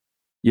in,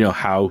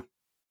 how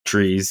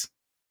trees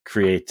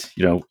create,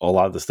 a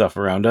lot of the stuff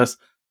around us.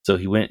 So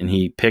he went and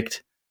he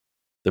picked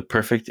the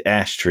perfect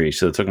ash tree.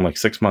 So it took him like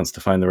 6 months to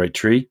find the right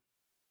tree.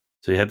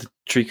 So he had the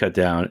tree cut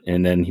down,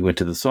 and then he went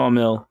to the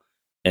sawmill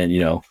and,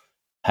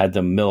 had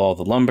them mill all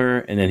the lumber.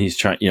 And then he's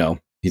trying,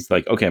 he's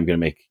like, okay, I'm going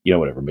to make,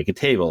 make a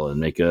table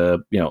and make a,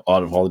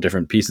 out of all the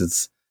different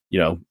pieces,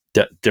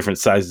 different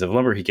sizes of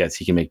lumber he gets,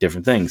 he can make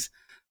different things.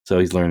 So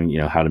he's learning,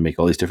 how to make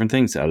all these different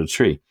things out of the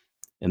tree.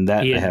 And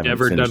that he had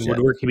never done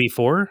woodworking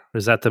before?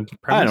 Is that the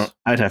premise?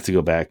 I'd have to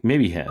go back.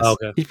 Maybe he has.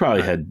 Okay. He's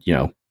probably had,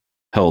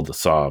 held a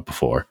saw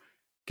before.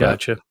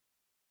 Gotcha.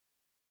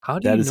 How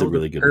do you know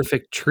really the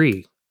perfect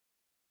tree?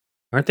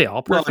 Aren't they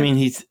all perfect?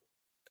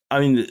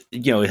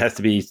 Well, it has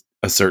to be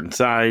a certain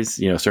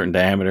size, certain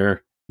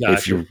diameter. Gotcha.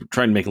 If you're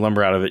trying to make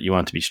lumber out of it, you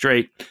want it to be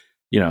straight.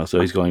 So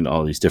he's going to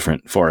all these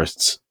different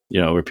forests,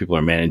 where people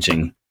are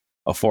managing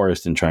a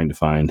forest and trying to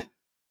find,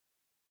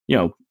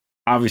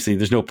 obviously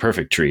there's no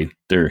perfect tree.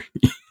 They're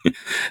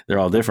they're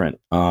all different.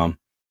 But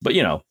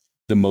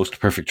the most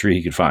perfect tree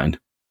he could find.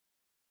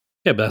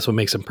 Yeah, but that's what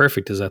makes them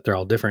perfect, is that they're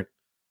all different.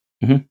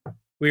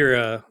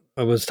 Mm-hmm.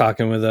 I was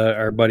talking with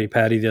our buddy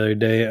Patty the other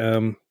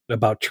day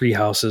about tree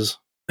houses.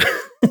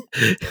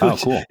 Oh,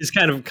 cool! It's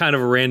kind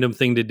of a random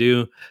thing to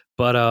do,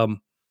 but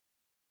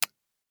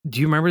do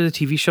you remember the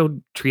TV show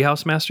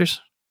Treehouse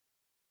Masters?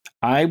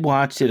 I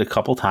watched it a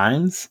couple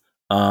times.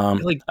 I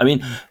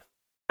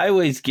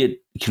always get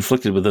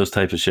conflicted with those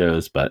types of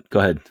shows, but go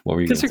ahead. What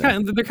were you? Because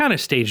they're kind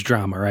of stage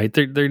drama, right?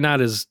 They're not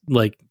as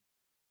like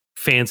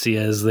fancy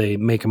as they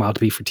make them out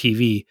to be for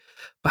TV.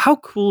 But how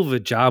cool of a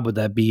job would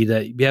that be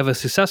that you have a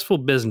successful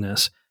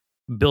business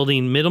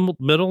building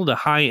middle to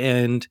high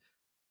end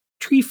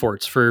tree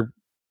forts for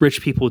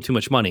rich people with too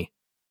much money?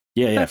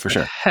 Yeah, for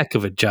sure. Heck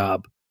of a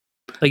job.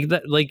 Like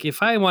that. Like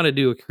if I want to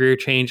do a career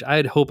change,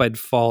 I'd hope I'd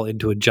fall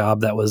into a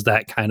job that was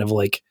that kind of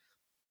like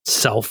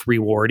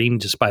self-rewarding,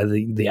 just by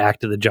the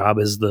act of the job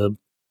is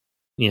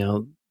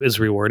is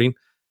rewarding.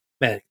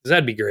 Man,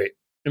 that'd be great.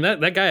 And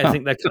that guy, I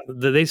think that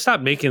they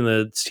stopped making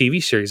the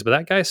TV series, but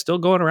that guy's still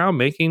going around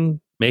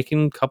making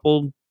a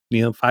couple,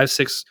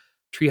 5-6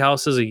 tree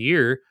houses a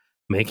year,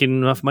 making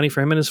enough money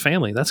for him and his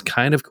family. That's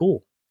kind of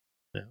cool.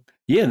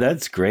 Yeah,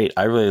 that's great.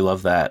 I really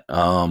love that.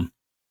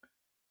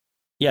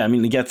 Yeah, I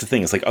mean, that's the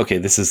thing. It's like, okay,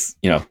 this is,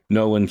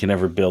 no one can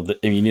ever build it.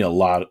 I mean, you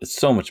need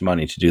so much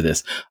money to do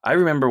this. I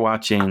remember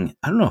watching,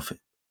 I don't know if it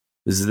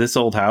was This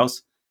Old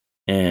House,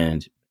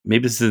 and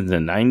maybe this is in the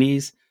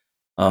 90s.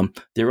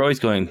 They were always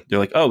going, they're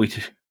like, oh,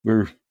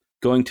 we're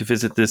going to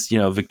visit this,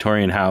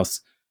 Victorian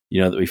house,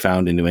 that we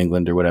found in New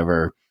England or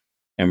whatever.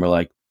 And we're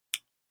like,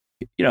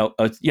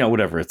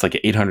 whatever. It's like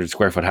an 800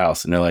 square foot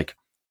house. And they're like,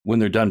 when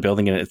they're done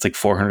building it, it's like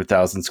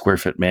 400,000 square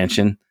foot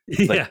mansion.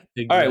 It's like,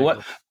 exactly. All right,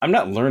 what? I'm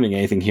not learning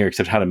anything here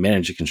except how to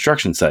manage a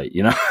construction site,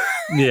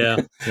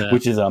 Yeah.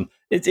 Which is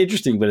it's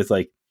interesting, but it's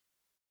like,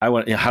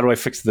 how do I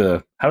fix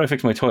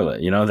my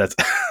toilet? That's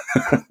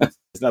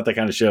it's not that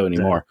kind of show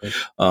anymore.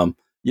 Exactly.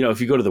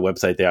 If you go to the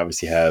website, they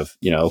obviously have,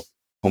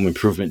 home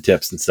improvement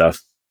tips and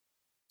stuff.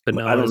 But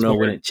no, I don't know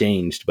when it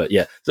changed, but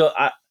yeah. So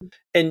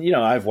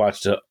I've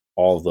watched a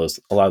lot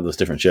of those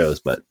different shows,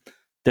 but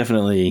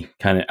definitely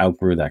kind of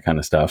outgrew that kind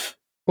of stuff.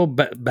 Well,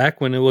 back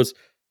when it was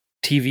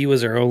TV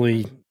was our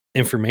only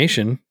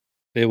information,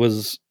 it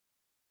was,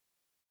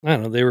 I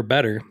don't know, they were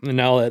better. And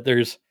now that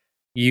there's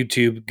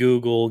YouTube,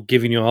 Google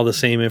giving you all the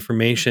same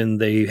information,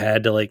 they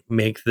had to like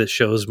make the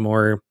shows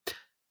more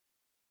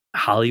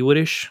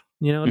Hollywoodish,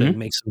 to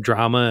make some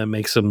drama and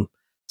make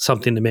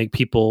something to make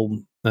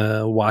people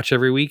watch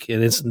every week.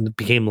 And it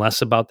became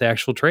less about the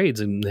actual trades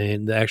and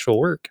the actual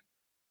work,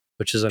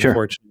 which is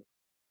unfortunate.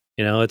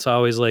 Sure. It's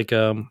always like,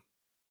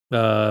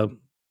 what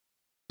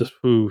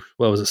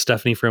was it?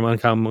 Stephanie from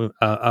Uncommon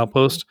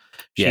Outpost.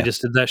 She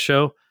just did that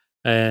show,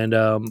 and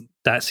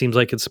that seems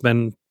like it's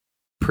been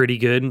pretty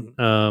good.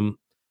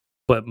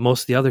 But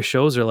most of the other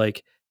shows are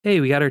like, hey,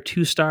 we got our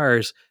 2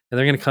 stars, and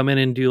they're going to come in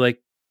and do like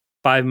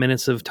 5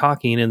 minutes of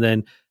talking, and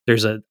then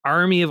there's an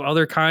army of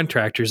other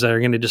contractors that are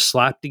going to just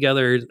slap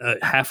together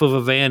half of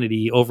a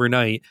vanity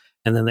overnight,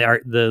 and then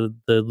the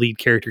lead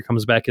character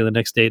comes back in the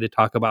next day to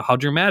talk about how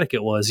dramatic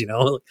it was,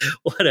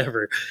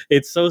 whatever.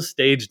 It's so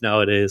staged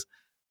nowadays.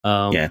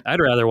 I'd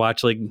rather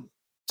watch like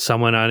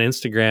someone on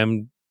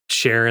Instagram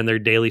sharing their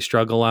daily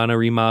struggle on a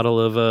remodel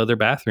of their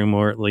bathroom,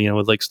 or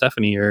with like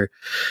Stephanie, or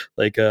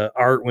like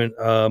Art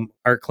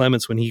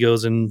Clements when he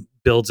goes and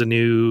builds a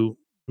new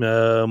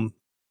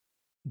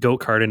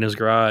go-kart in his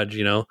garage.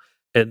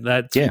 And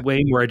that's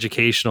way more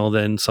educational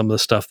than some of the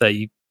stuff that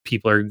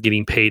people are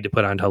getting paid to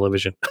put on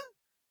television.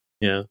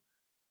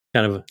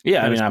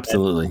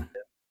 Absolutely.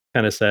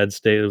 Kind of sad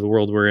state of the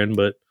world we're in,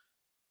 but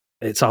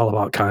it's all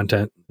about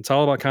content. It's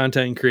all about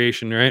content and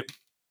creation, right?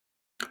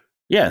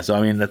 Yeah. So,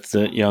 I mean, that's,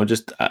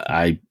 just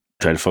I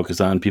try to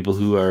focus on people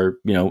who are,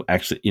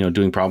 actually,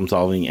 doing problem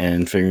solving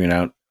and figuring it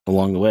out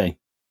along the way.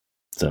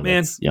 So,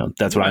 that's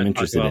what I'm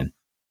interested in.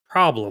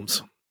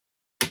 Problems.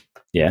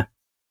 Yeah.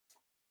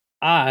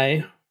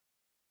 I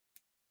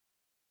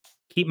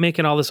keep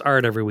making all this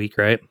art every week,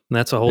 right? And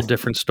that's a whole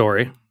different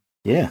story.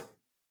 Yeah.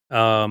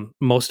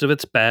 Most of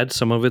it's bad.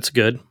 Some of it's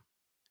good.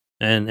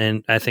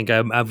 And I think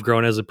I've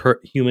grown as a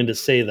human to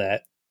say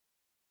that.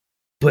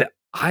 But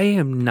I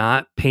am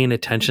not paying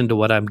attention to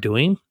what I'm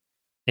doing.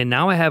 And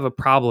now I have a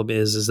problem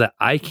is that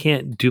I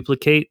can't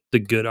duplicate the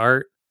good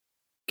art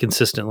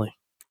consistently.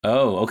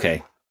 Oh,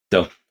 okay.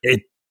 So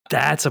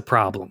that's a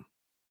problem.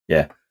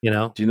 Yeah.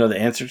 Do you know the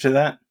answer to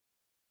that?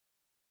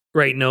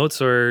 Write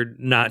notes or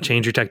not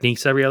change your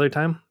techniques every other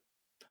time?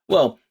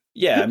 Well,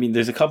 yeah, I mean,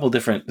 there's a couple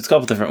different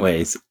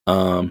ways.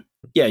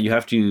 You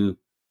have to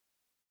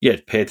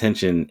pay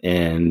attention,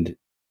 and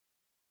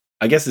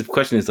I guess the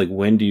question is like,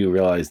 when do you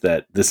realize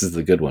that this is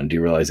the good one? Do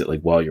you realize it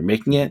like while you're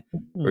making it,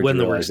 or when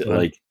do you the work's it done?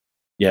 Like,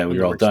 when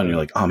you're all done, you're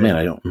like, oh man,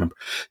 I don't remember.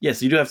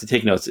 Yes, you do have to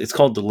take notes. It's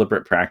called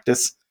deliberate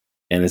practice,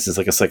 and this is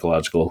like a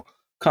psychological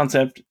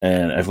concept,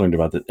 and I've learned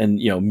about it. And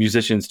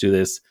musicians do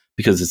this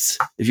because it's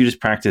if you just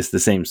practice the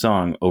same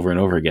song over and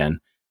over again,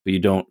 but you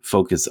don't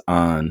focus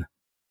on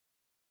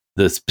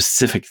the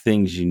specific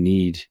things you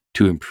need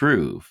to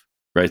improve,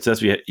 right? So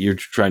that's what you're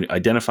trying to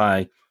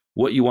identify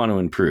what you want to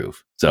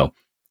improve. So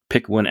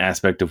pick one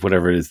aspect of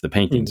whatever it is, the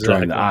painting,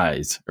 drawing the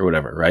eyes or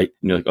whatever, right?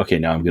 And you're like, okay,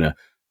 now I'm going to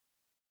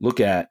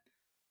look at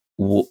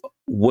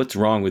what's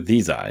wrong with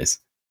these eyes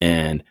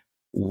and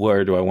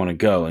where do I want to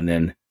go? And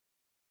then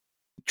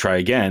try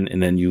again.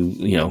 And then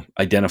you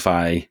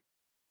identify,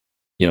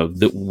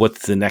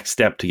 what's the next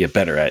step to get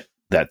better at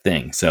that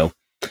thing. So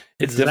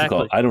it's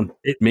difficult. I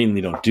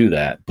mainly don't do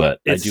that, but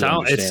I do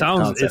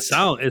understand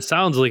it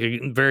sounds like a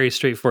very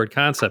straightforward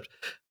concept,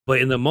 but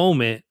in the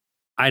moment,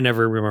 I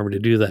never remember to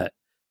do that.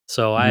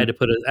 So I had to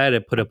put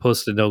a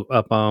Post-it note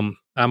up on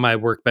my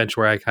workbench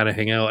where I kind of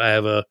hang out. I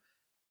have a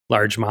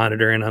large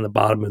monitor, and on the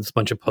bottom it's a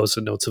bunch of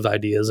Post-it notes of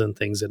ideas and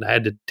things, and I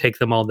had to take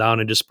them all down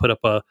and just put up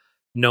a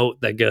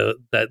note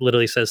that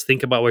literally says,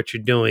 "Think about what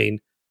you're doing.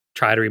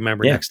 Try to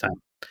remember next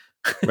time."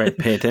 Right,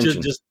 pay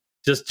attention.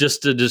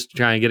 just to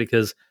try and get it,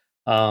 because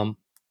I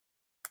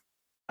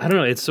don't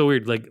know. It's so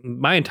weird. Like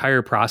my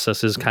entire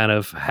process is kind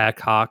of hack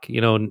hawk,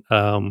 kind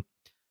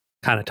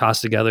of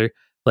tossed together.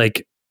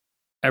 Like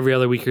every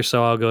other week or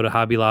so, I'll go to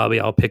Hobby Lobby.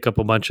 I'll pick up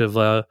a bunch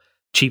of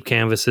cheap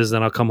canvases.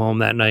 Then I'll come home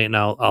that night and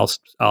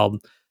I'll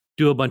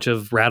do a bunch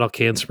of rattle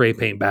can spray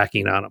paint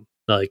backing on them.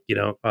 Like,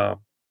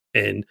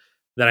 and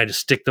then I just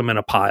stick them in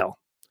a pile.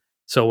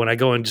 So when I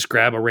go and just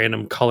grab a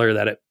random color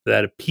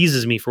that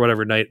appeases me for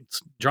whatever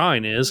night's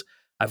drawing is,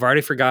 I've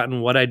already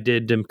forgotten what I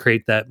did to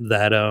create that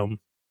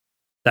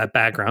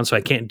background. So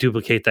I can't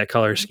duplicate that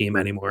color scheme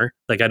anymore.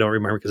 Like I don't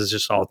remember because it's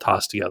just all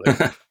tossed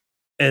together.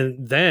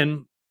 And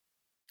then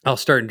I'll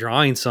start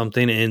drawing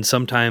something, and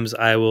sometimes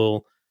I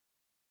will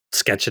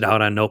sketch it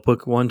out on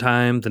notebook one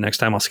time. The next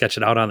time I'll sketch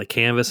it out on the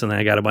canvas, and then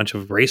I got a bunch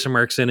of eraser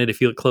marks in it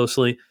if you look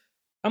closely.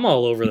 I'm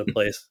all over the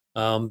place.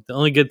 The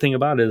only good thing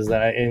about it is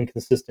that I am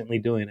consistently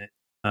doing it.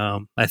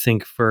 I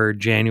think for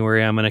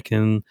January, I'm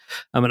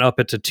gonna up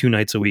it to 2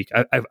 nights a week.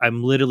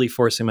 I'm literally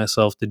forcing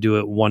myself to do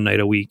it 1 night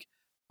a week,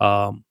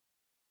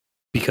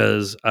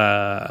 because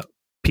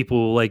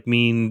people like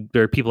me,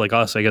 or people like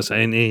us, I guess,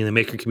 in the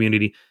maker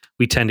community,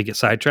 we tend to get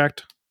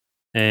sidetracked.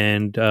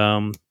 And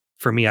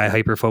for me, I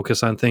hyper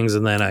focus on things,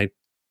 and then I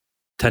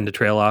tend to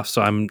trail off.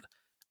 So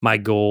my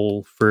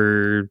goal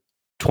for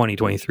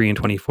 2023 and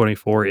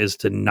 2024 is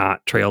to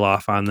not trail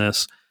off on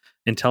this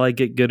until I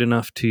get good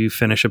enough to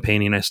finish a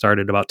painting I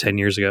started about 10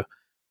 years ago.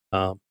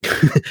 And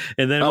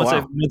then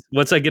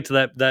once I get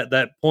to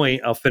that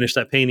point, I'll finish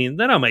that painting.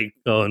 Then I might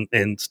go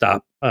and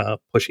stop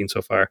pushing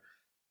so far.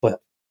 But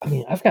I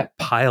mean, I've got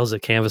piles of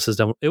canvases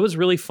done. It was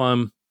really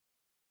fun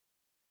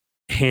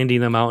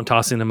handing them out and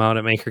tossing them out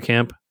at Maker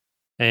Camp.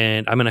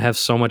 And I'm gonna have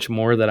so much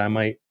more that I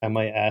might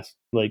ask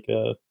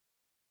to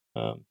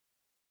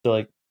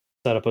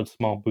set up a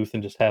small booth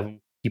and just have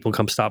people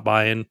come stop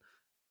by and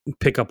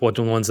pick up what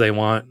ones they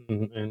want.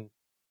 And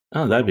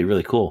that'd be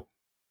really cool.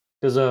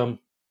 Because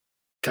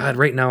God,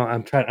 right now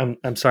I'm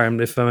sorry,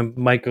 if my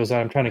mic goes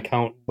on, I'm trying to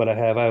count what I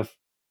have. I have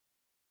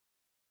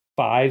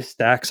 5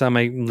 stacks on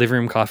my living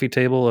room coffee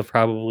table of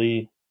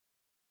I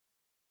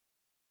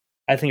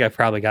think I've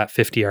probably got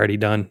 50 already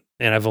done,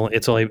 and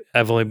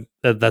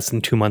that's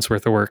in 2 months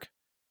worth of work.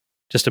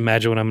 Just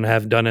imagine what I'm going to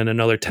have done in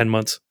another 10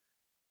 months.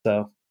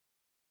 So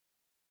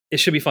it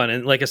should be fun.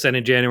 And like I said,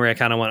 in January, I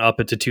kind of went up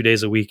it to 2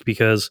 days a week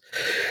because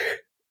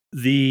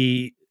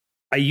I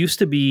used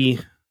to be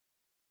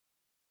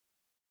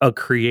a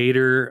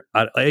creator.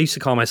 I used to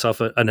call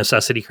myself a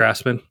necessity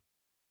craftsman.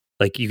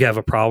 Like you have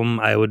a problem,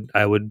 I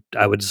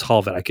would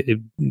solve it. If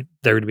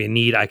there would be a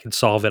need, I could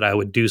solve it. I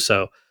would do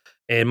so.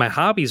 And my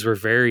hobbies were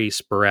very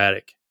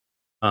sporadic.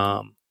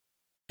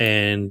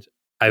 And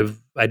I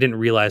didn't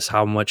realize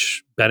how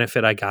much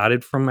benefit I got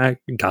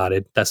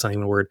that's not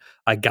even a word.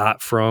 I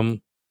got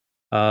from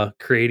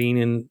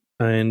creating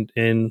and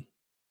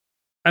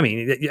I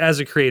mean, as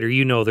a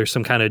creator, there's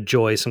some kind of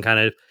joy, some kind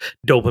of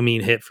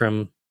dopamine hit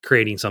from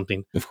creating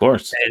something. Of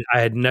course. And I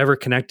had never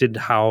connected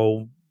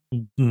how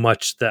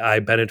much that I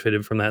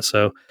benefited from that.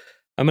 So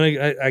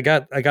I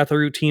got the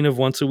routine of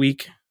once a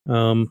week.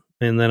 And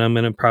then I'm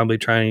gonna probably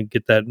try and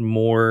get that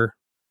more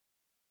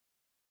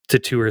to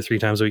 2 or 3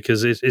 times a week,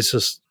 because it's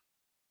just,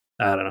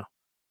 I don't know.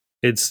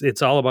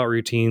 It's all about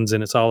routines,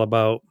 and it's all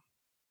about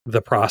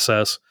the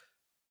process.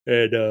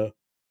 And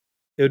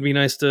it would be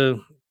nice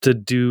to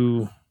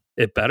do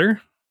it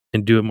better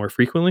and do it more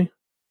frequently.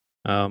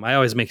 I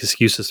always make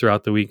excuses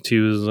throughout the week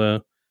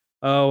too.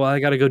 I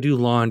got to go do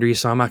laundry,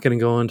 so I'm not going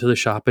to go into the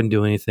shop and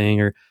do anything.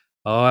 Or,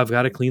 I've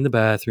got to clean the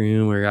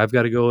bathroom, or I've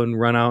got to go and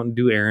run out and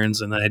do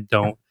errands, and I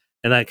don't.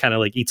 And that kind of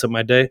like eats up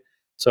my day.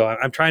 So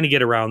I'm trying to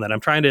get around that. I'm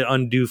trying to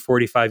undo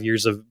 45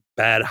 years of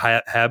bad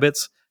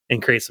habits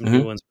and create some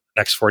new ones for the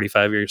next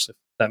 45 years, if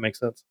that makes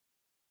sense.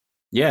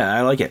 Yeah,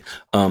 I like it.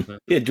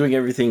 Doing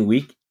everything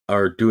week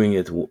or doing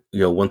it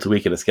once a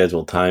week at a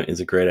scheduled time is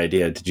a great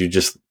idea. Did you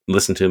just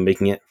listen to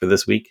Making It for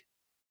this week?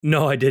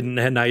 No, I didn't.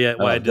 Not yet.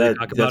 Why did they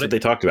talk about it? That's what they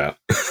talked about.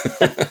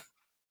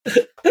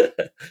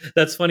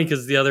 That's funny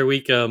because the other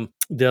week I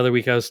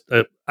was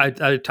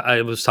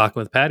talking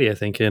with Patty, I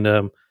think, and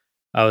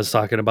I was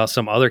talking about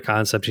some other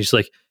concept. She's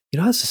like,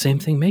 that's the same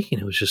thing Making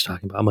It was just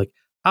talking about. I'm like,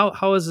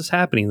 how is this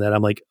happening? That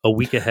I'm like a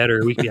week ahead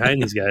or a week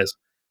behind these guys.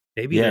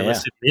 Maybe Yeah, they're yeah.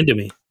 listening into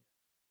me.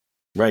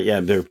 Right, yeah,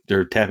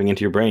 they're tapping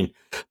into your brain.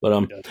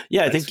 But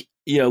yeah, I think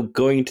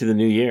going into the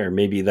new year,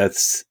 maybe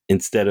that's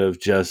instead of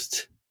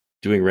just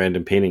doing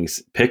random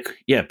paintings, pick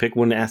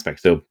one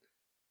aspect. So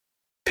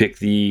pick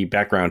the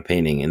background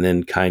painting and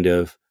then kind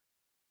of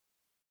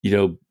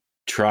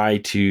try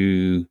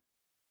to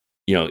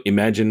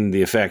imagine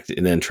the effect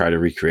and then try to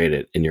recreate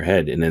it in your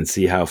head and then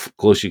see how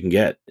close you can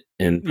get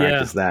and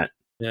practice that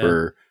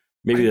for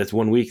maybe that's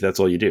 1 week. That's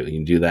all you do. You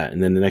can do that.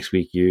 And then the next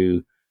week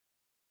you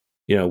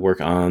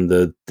work on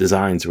the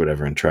designs or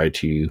whatever and try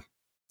to,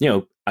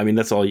 I mean,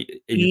 that's all you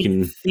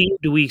can.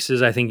 Themed weeks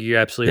is, I think you're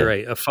absolutely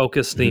right. A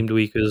focused themed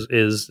week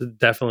is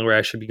definitely where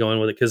I should be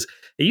going with it. Cause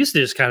it used to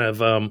just kind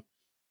of,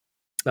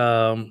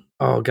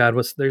 oh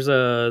God, there's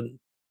a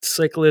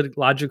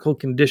psychological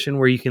condition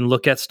where you can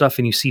look at stuff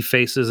and you see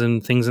faces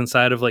and things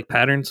inside of like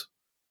patterns.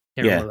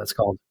 Can't remember what that's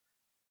called.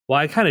 Well,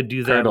 I kind of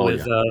do that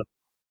with,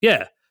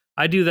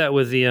 I do that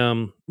with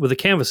the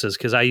canvases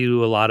because I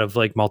do a lot of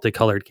like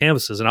multicolored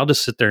canvases, and I'll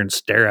just sit there and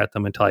stare at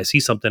them until I see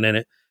something in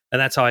it, and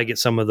that's how I get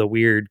some of the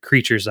weird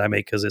creatures I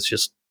make because it's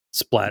just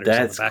splatters.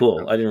 That's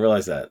cool. I didn't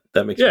realize that.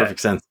 That makes perfect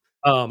sense.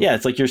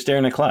 It's like you're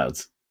staring at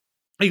clouds.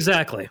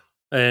 Exactly,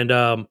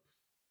 and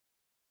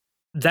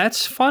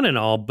that's fun and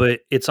all,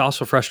 but it's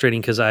also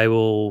frustrating because I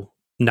will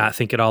not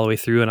think it all the way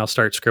through, and I'll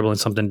start scribbling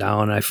something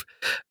down,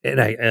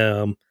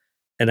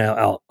 and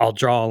I'll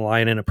draw a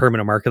line in a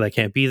permanent marker that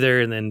can't be there.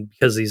 And then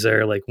because these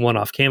are like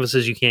one-off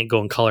canvases, you can't go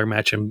and color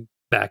match them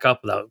back up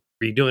without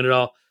redoing it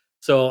all.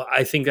 So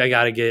I think I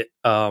got to get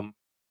to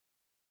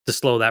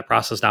slow that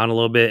process down a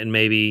little bit and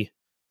maybe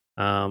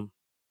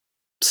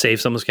save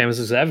some of those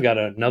canvases. I've got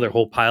another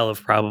whole pile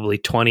of probably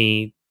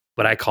 20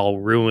 what I call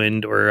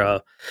ruined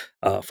or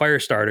fire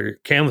starter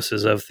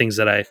canvases of things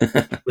that I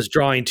was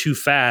drawing too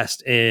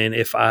fast, and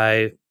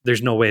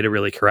there's no way to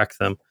really correct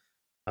them.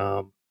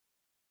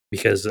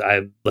 Because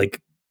I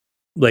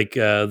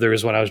there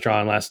was one I was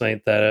drawing last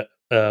night that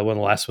one of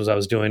the last ones I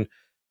was doing.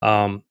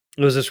 It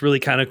was this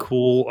really kind of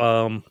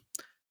cool.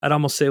 I'd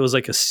almost say it was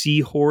like a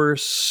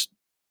seahorse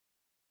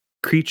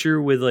creature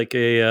with like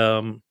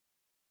a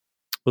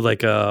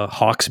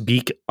hawk's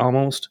beak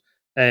almost,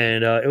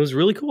 and it was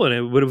really cool. And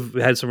it would have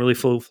had some really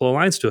flow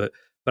lines to it.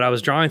 But I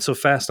was drawing so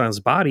fast on his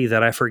body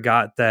that I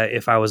forgot that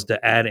if I was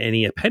to add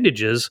any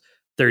appendages,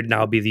 there'd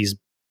now be these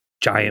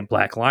giant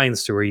black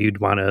lines to where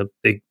you'd want to,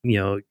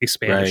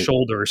 expand a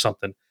shoulder or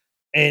something.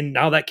 And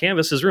now that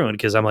canvas is ruined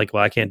because I'm like,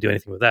 well, I can't do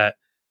anything with that.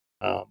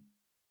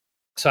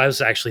 So I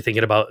was actually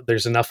thinking about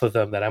there's enough of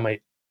them that I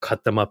might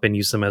cut them up and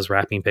use them as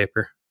wrapping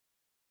paper.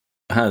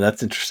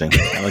 That's interesting.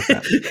 I like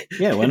that.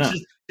 Yeah, why not?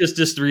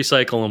 just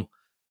recycle them.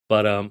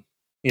 But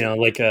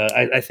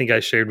I think I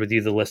shared with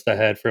you the list I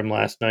had from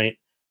last night.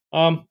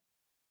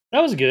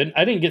 That was good.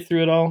 I didn't get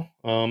through it all.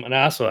 And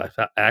I thought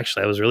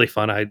it was really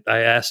fun. I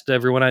asked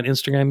everyone on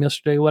Instagram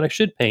yesterday what I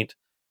should paint.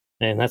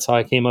 And that's how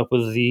I came up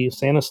with the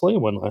Santa sleigh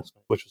one last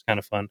night, which was kind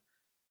of fun.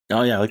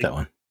 Oh, yeah, I like that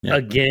one. Yeah.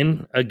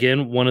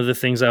 Again, one of the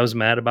things I was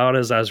mad about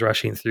is I was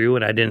rushing through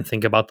and I didn't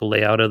think about the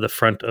layout of the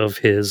front of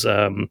his,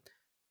 what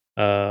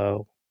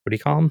do you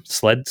call them?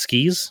 Sled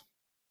skis.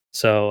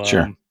 So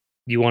sure.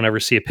 You won't ever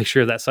see a picture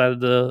of that side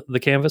of the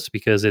canvas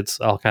because it's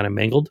all kind of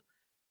mangled.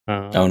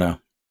 Oh, no.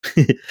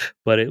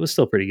 But it was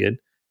still pretty good.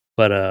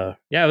 But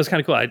it was kind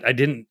of cool. I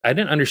didn't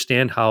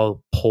understand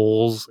how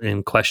polls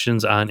and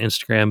questions on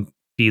Instagram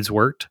feeds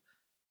worked,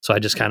 so I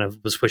just kind of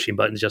was pushing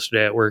buttons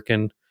yesterday at work,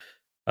 and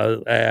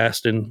I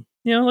asked, and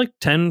like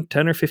 10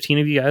 or 15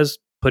 of you guys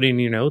put in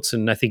your notes,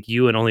 and I think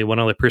you and only one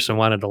other person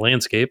wanted a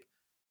landscape.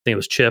 I think it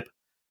was Chip,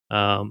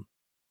 and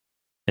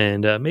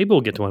maybe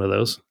we'll get to one of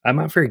those. I'm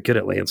not very good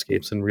at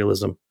landscapes and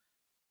realism.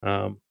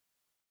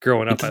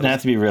 Growing up, it doesn't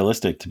have to be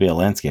realistic to be a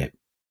landscape.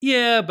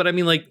 Yeah, but I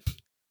mean, like,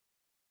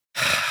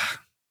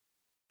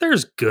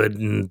 there's good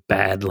and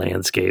bad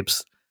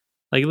landscapes.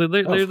 Like,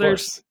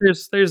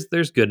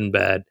 there's good and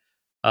bad.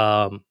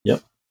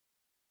 Yep.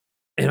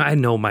 And I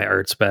know my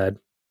art's bad.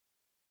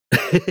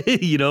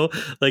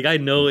 Like I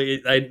know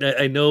it,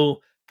 I know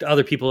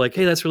other people like,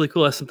 hey, that's really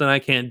cool. That's something I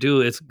can't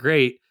do. It's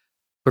great,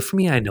 but for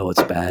me, I know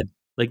it's bad.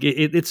 Like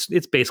it's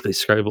basically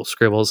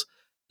scribbles.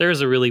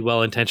 There's a really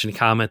well intentioned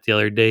comment the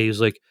other day. He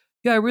was like,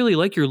 yeah, I really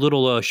like your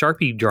little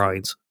Sharpie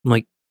drawings. I'm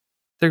like,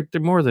 they're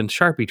more than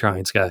Sharpie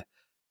drawings, guy.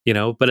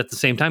 But at the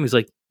same time, he's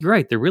like, you're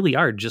right. They really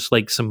are just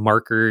like some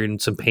marker and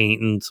some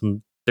paint and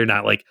some. They're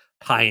not like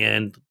high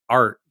end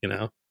art.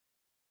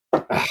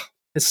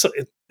 It's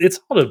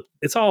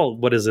all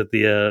what is it?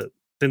 The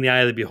in the eye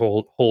of the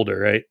beholder,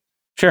 right?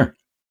 Sure.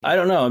 I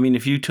don't know. I mean,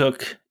 if you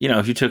took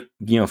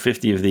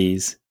 50 of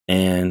these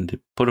and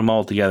put them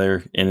all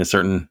together in a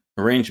certain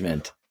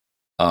arrangement,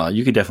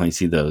 you could definitely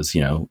see those,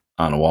 on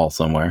a wall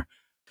somewhere.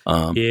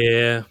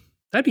 Yeah,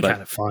 that'd be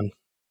kind of fun.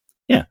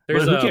 Yeah,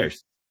 but who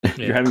cares?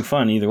 You're having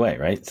fun either way,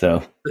 right?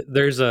 So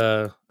there's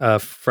a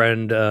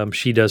friend,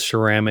 she does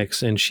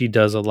ceramics, and she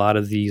does a lot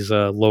of these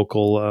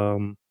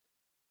local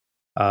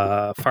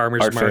farmers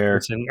art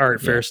markets fair. and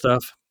art Yeah. fair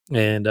stuff.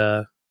 And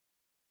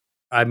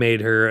I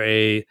made her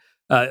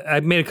I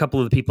made a couple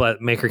of the people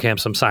at Maker Camp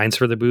some signs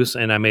for the booth,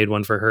 and I made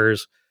one for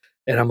hers.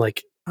 And I'm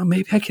like, oh,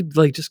 maybe I could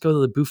like just go to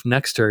the booth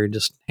next to her and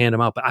just hand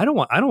them out. But I don't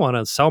want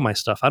to sell my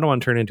stuff. I don't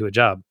want to turn it into a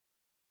job.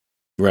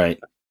 Right.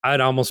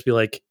 I'd almost be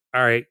like,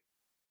 all right,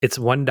 it's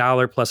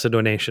 $1 plus a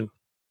donation,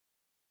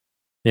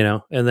 you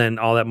know, and then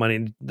all that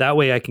money. That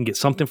way I can get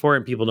something for it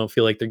and people don't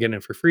feel like they're getting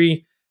it for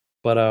free.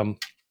 But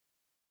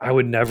I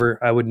would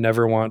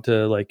never want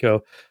to like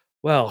go,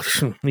 well,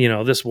 you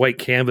know, this white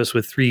canvas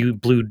with 3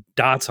 blue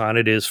dots on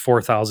it is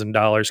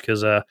 $4,000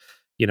 because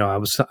you know,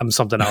 I'm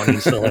something out in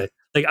East LA.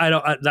 Like I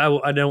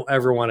don't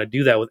ever want to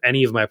do that with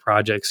any of my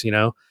projects, you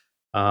know.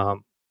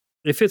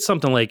 If it's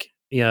something like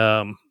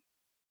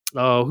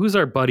oh, who's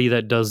our buddy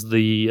that does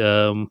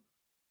the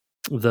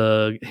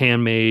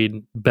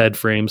handmade bed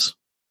frames?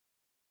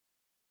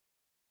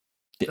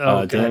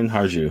 Oh, Dan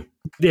Harju.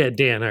 yeah,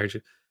 Dan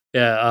Archer.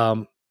 Yeah,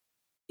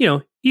 you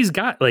know, he's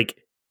got like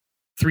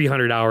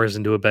 300 hours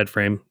into a bed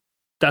frame.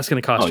 That's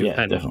going to cost you a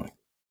penny. Definitely.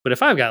 But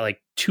if I've got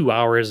like 2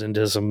 hours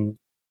into some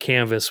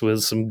canvas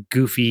with some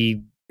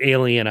goofy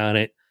alien on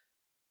it,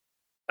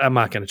 I'm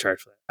not going to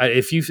charge for that.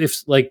 If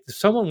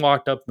someone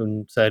walked up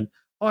and said,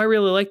 "Oh, I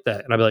really like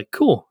that," and I'd be like,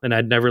 "Cool," and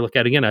I'd never look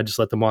at it again. I'd just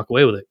let them walk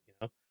away with it. You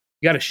know,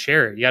 you got to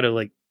share it. You got to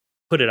like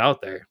put it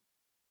out there.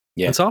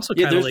 Yeah. It's also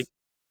kind of like,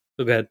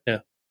 oh, go ahead. Yeah.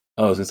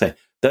 Oh, I was gonna say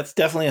that's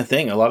definitely a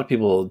thing. A lot of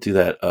people do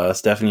that.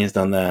 Stephanie has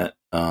done that.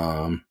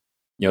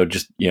 You know,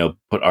 just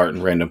put art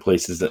in random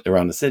places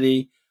around the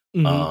city.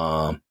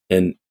 Mm-hmm.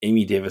 And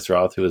Amy Davis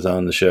Roth, who was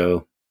on the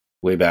show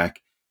way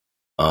back,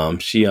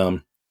 she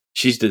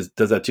does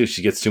that too.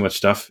 She gets too much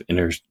stuff in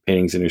her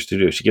paintings in her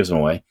studio. She gives them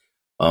away.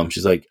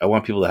 She's like, I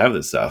want people to have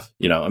this stuff.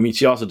 You know, I mean,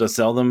 she also does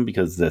sell them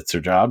because that's her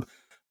job.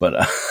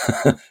 But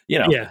you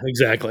know, yeah,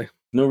 exactly.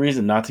 No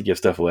reason not to give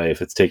stuff away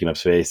if it's taking up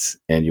space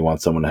and you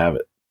want someone to have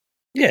it.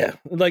 Yeah,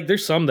 like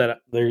there's some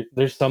that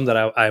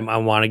I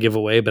want to give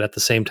away, but at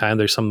the same time,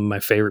 there's some of my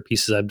favorite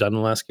pieces I've done in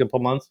the last couple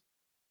months,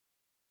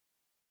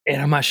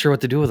 and I'm not sure what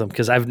to do with them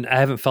because I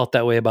haven't felt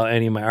that way about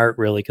any of my art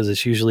really, because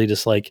it's usually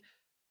just like,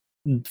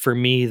 for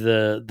me,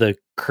 the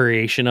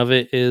creation of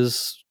it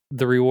is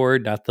the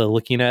reward, not the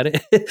looking at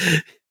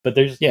it. But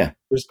there's a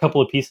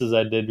couple of pieces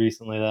I did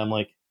recently that I'm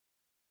like,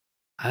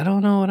 I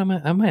don't know what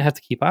I might have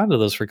to keep on to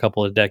those for a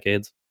couple of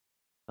decades.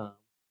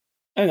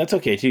 And that's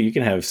okay too. You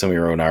can have some of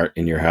your own art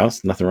in your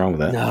house. Nothing wrong with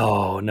that.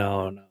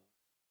 No.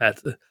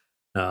 That's no.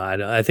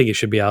 I think it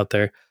should be out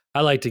there.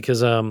 I liked it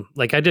because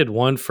like I did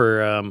one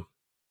for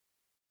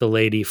the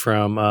lady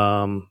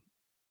from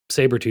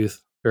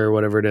Sabretooth or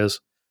whatever it is.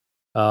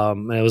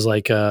 And it was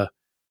like I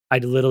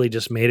literally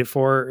just made it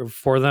for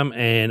them,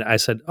 and I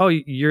said, "Oh,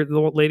 you're the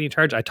lady in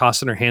charge." I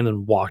tossed it in her hand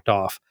and walked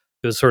off.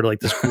 It was sort of like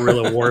this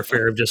guerrilla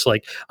warfare of just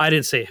like, I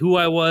didn't say who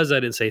I was,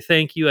 I didn't say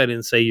thank you, I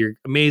didn't say you're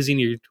amazing,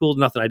 you're cool,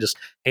 nothing. I just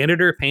handed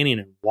her a painting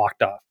and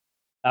walked off.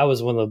 That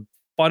was one of the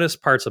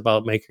funnest parts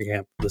about Maker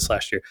Camp this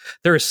last year.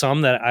 There were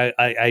some that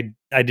I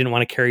didn't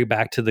want to carry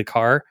back to the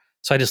car,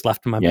 so I just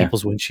left them on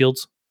people's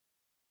windshields.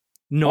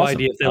 No Awesome.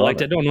 idea if they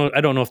liked it.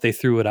 I don't know if they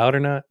threw it out or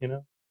not. You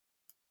know.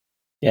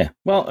 Yeah.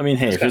 Well, I mean,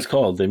 hey, if it's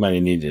cold, they might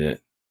have needed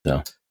it.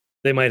 So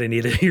they might have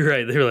needed it. You're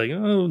right. They were like,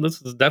 "Oh,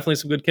 this is definitely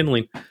some good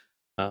kindling."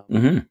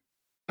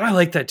 I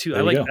like that too.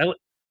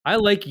 I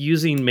like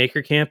using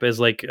Maker Camp as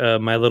like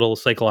my little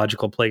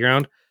psychological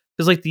playground,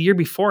 because like the year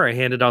before, I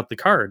handed out the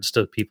cards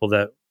to people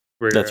that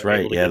were. That's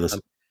right. Yeah.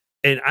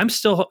 And I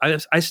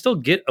still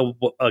get a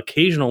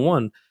occasional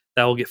one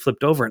that will get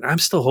flipped over, and I'm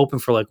still hoping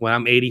for like when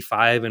I'm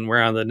 85 and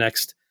we're on the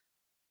next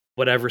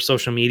whatever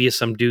social media,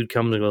 some dude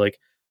comes and go like,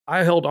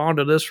 I held on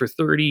to this for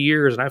 30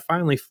 years and I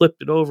finally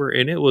flipped it over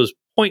and it was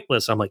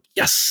pointless. I'm like,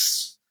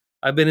 yes,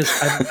 I've been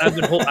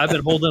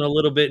holding a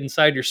little bit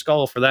inside your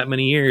skull for that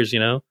many years, you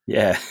know?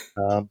 Yeah.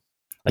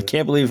 I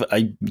can't believe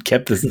I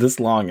kept this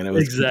long and it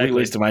was a complete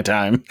waste of my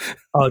time.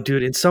 Oh,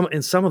 dude. And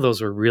some of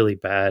those were really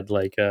bad.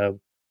 Like,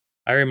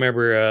 I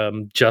remember,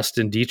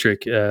 Justin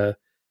Dietrich,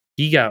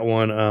 he got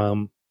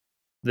one,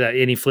 that,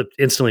 and he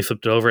instantly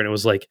flipped it over and it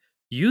was like,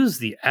 use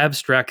the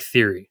abstract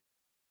theory.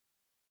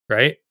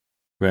 Right?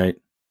 Right.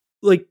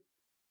 Like,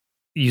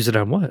 use it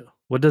on what?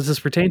 What does this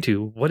pertain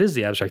to? What is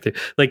the abstract theory?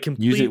 Like,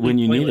 completely use it when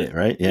you pointless. need it,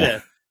 right?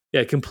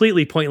 Yeah,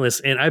 completely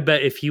pointless. And I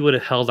bet if he would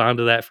have held on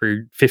to that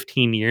for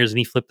 15 years and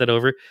he flipped that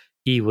over,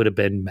 he would have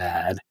been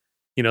mad.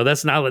 You know,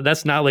 that's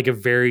not like a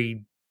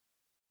very,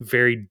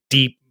 very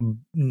deep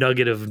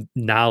nugget of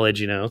knowledge,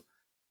 you know.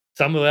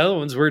 Some of the other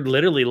ones were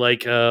literally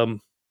like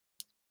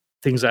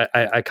things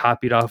I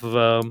copied off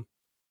of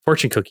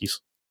fortune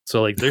cookies.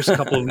 So like there's a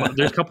couple of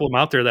them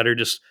out there that are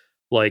just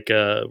like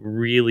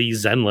really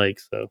zen like.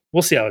 So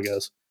we'll see how it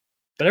goes.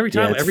 But every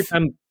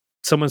time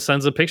someone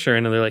sends a picture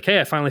in and they're like,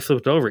 "Hey, I finally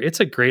flipped over," it's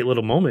a great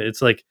little moment.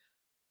 It's like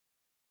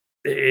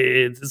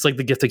it's like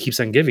the gift that keeps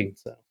on giving.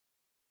 So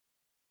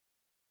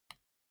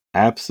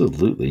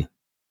absolutely.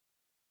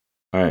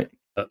 All right,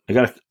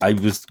 I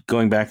was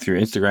going back through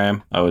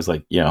Instagram. I was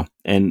like,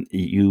 and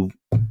you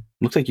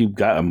looks like you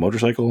got a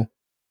motorcycle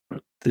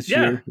this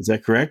Yeah. year. Is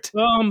that correct?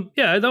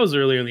 Yeah, that was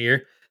earlier in the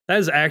year. That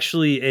is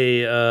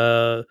actually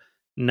a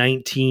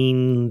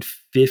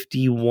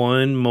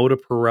 1951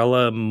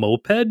 Motoparella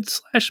moped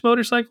slash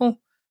motorcycle.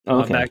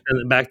 Oh, okay.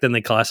 Back then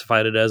they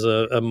classified it as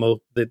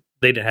they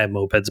didn't have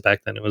mopeds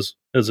back then. It was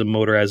a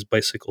motorized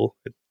bicycle.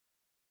 I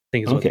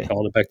think is what they Okay.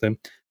 called it back then.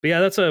 But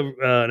yeah, that's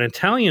an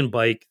Italian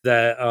bike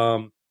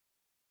that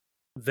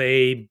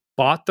they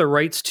bought the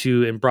rights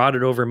to and brought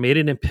it over, made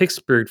it in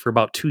Pittsburgh for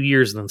about 2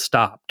 years, and then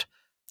stopped.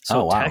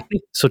 Oh, wow.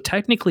 So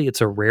technically, it's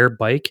a rare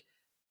bike,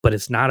 but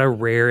it's not a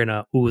rare and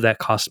that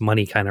costs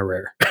money kind of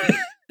rare.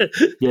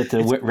 Yeah, it's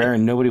rare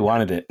and nobody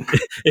wanted it.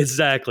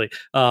 Exactly.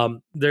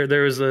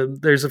 There's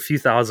a few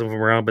thousand of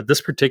them around, but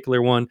this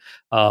particular one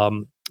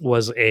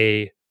was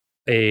a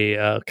kind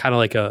of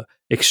like a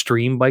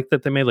extreme bike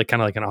that they made, like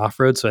kind of like an off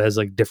road. So it has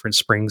like different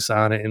springs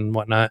on it and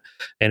whatnot,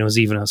 and it was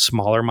even a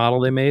smaller model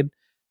they made.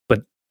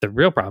 But the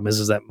real problem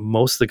is that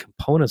most of the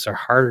components are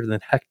harder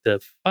than heck to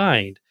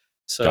find.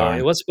 So Darn.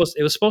 it was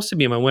supposed to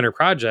be my winter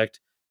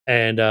project,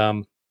 and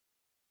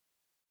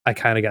I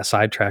kind of got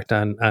sidetracked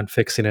on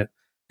fixing it.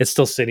 It's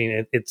still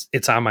sitting.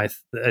 It's on my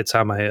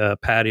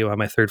patio on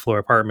my third floor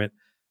apartment.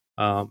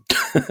 Wow.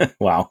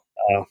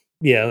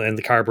 Yeah, and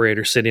the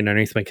carburetor sitting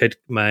underneath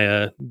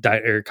my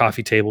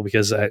coffee table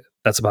because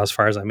that's about as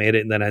far as I made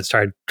it. And then I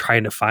started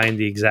trying to find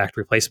the exact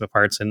replacement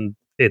parts, and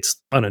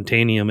it's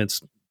unobtainium.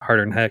 It's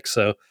harder than heck.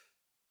 So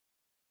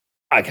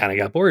I kind of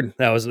got bored.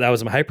 That was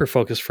my hyper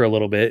focus for a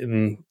little bit.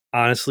 And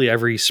honestly,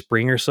 every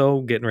spring or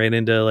so, getting right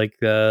into like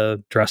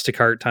dress to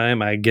cart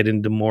time, I get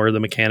into more of the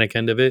mechanic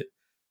end of it.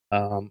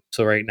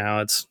 So right now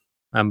I'd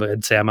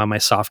say I'm on my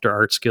softer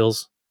art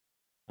skills.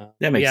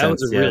 That makes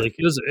sense. It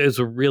was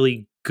a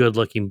really good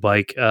looking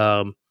bike.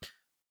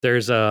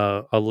 There's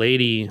a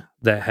lady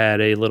that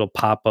had a little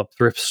pop up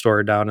thrift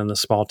store down in the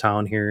small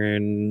town here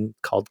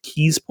called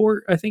Keysport,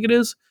 I think it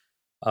is.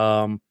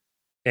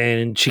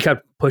 And she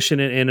kept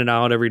pushing it in and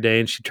out every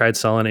day, and she tried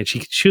selling it.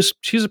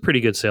 She's a pretty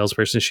good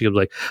salesperson. She was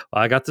like,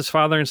 well, I got this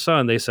father and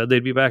son. They said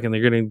they'd be back and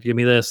they're going to give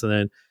me this. And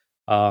then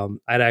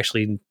I'd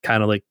actually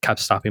kind of like kept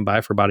stopping by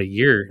for about a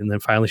year. And then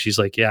finally she's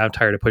like, yeah, I'm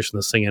tired of pushing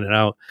this thing in and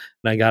out.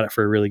 And I got it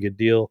for a really good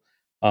deal.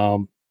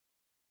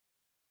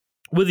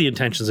 With the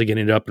intentions of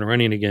getting it up and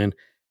running again.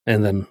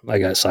 And then I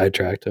got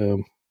sidetracked.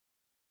 It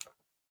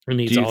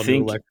needs all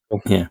new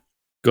electrical. Yeah.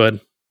 Go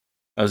ahead.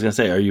 I was going to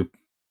say, do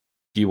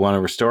you want to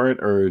restore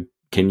it, or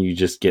can you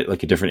just get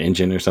like a different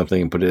engine or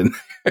something and put it in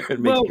there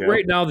and make it go?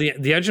 Right now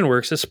the engine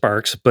works as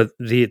sparks, but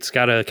it's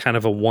got a kind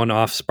of a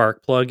one-off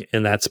spark plug,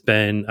 and that's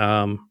been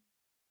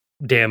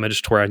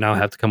damaged to where I now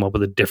have to come up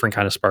with a different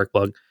kind of spark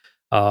plug.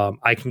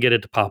 I can get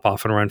it to pop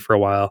off and run for a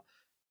while.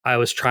 I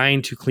was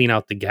trying to clean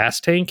out the gas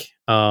tank,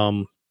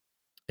 and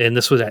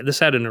this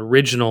had an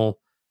original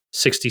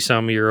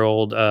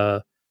 60-some-year-old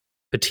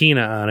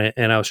patina on it,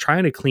 and I was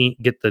trying to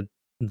get the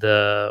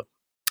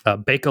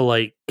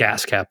Bakelite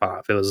gas cap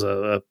off. It was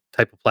a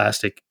type of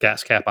plastic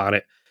gas cap on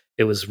it.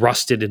 It was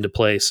rusted into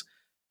place,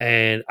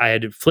 and I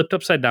had it flipped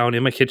upside down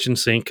in my kitchen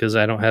sink because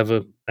I don't have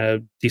a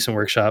decent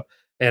workshop.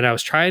 And I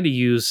was trying to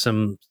use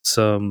some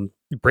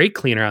brake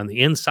cleaner on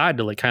the inside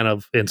to like kind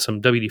of, and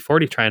some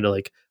WD-40 trying to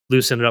like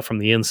loosen it up from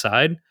the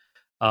inside.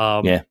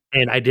 And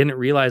I didn't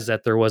realize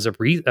that there was a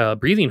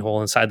breathing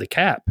hole inside the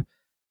cap,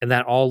 and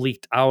that all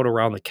leaked out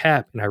around the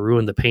cap, and I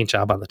ruined the paint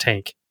job on the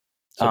tank.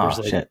 So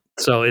shit.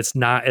 So it's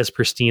not as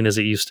pristine as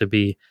it used to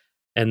be,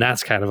 and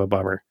that's kind of a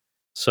bummer.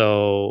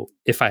 So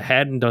if I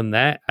hadn't done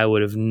that, I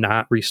would have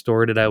not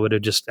restored it. I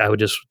would just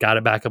got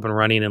it back up and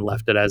running and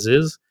left it as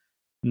is.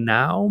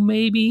 Now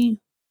maybe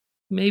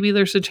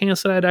there's a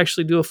chance that I'd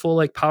actually do a full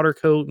like powder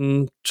coat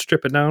and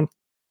strip it down.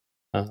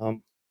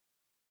 I'm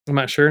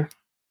not sure.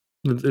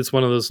 It's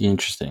one of those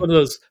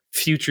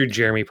future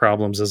Jeremy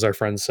problems, as our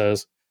friend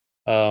says.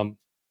 It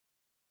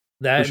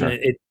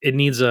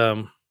needs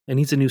a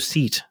new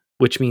seat,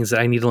 which means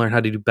that I need to learn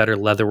how to do better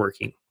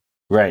leatherworking.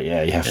 Right.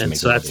 Yeah. You have to and make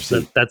so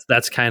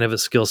that's kind of a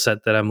skill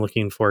set that I'm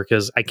looking for,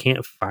 because I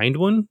can't find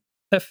one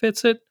that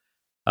fits it.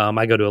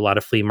 I go to a lot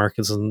of flea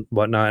markets and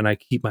whatnot, and I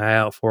keep my eye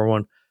out for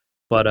one,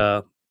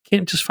 but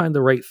can't just find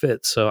the right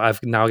fit. So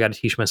I've now got to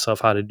teach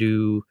myself how to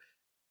do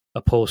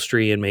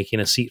upholstery and making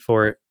a seat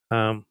for it,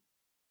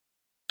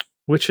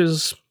 which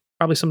is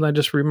probably something I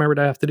just remembered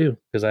I have to do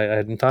because I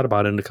hadn't thought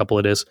about it in a couple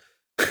of days.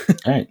 All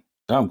right.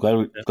 Oh, I'm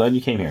glad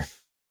you came here.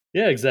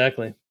 Yeah,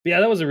 exactly. Yeah,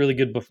 that was really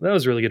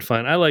good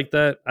fun. I like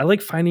that. I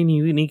like finding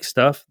unique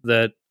stuff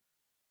that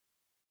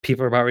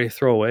people are about ready to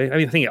throw away. I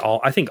mean,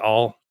 I think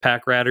all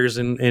pack ratters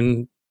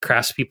and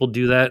crafts people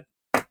do that.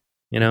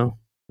 You know,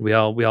 we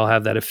all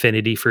have that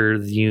affinity for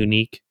the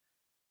unique.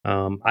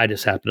 I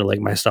just happen to like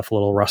my stuff a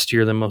little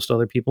rustier than most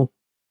other people.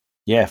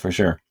 Yeah, for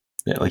sure.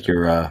 Yeah, like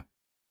your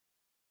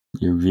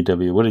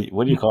VW.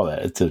 What do you call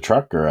that? It's a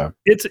truck or a?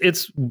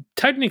 It's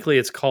technically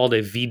it's called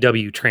a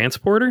VW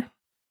transporter.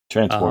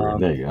 Transporter.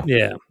 There you go.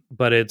 Yeah,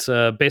 but it's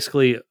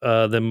basically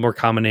the more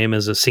common name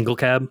is a single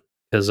cab,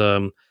 because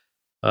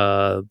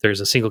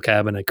There's a single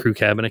cabin, a crew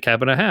cabin, a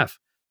cabin and a half.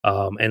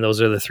 And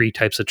those are the 3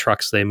 types of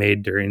trucks they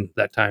made during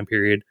that time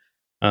period.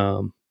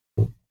 But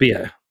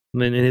yeah,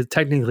 and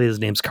technically his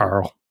name's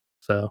Carl.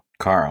 So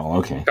Carl,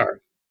 okay.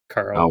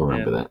 Carl. I'll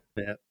remember that.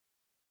 Yeah.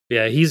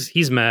 Yeah,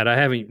 he's mad. I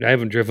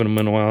haven't driven him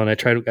in a while, and I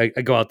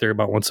go out there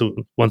about once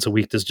a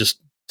week to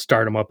just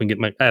start him up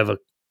and I have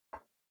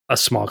a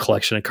small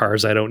collection of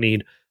cars I don't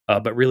need,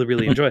 but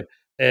really enjoy.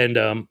 And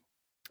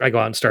I go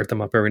out and start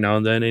them up every now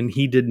and then. And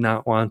he did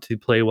not want to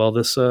play well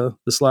this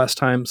last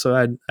time, so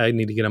I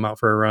need to get him out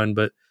for a run.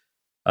 But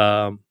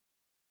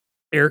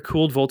air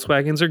cooled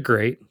Volkswagens are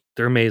great;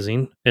 they're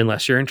amazing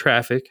unless you're in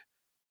traffic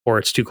or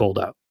it's too cold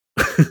out.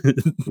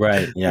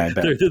 Right. Yeah, I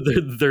bet.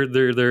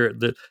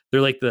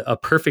 They're like a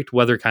perfect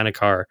weather kind of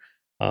car.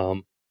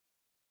 So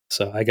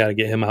I got to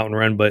get him out and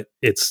run, but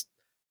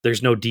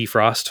there's no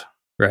defrost,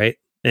 right?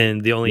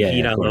 And the only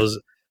heat on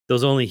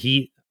those only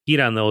heat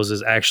on those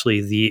is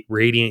actually the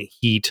radiant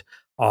heat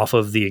off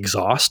of the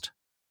exhaust.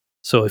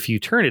 So if you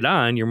turn it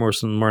on, you're more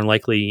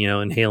likely,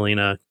 inhaling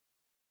a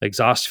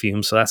exhaust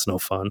fume. So that's no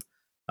fun.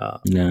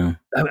 No,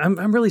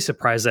 I'm really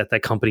surprised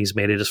that company's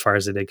made it as far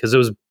as they did, because it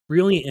was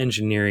brilliant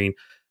engineering,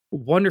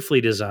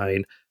 wonderfully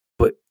designed,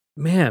 but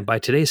man, by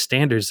today's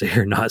standards, they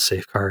are not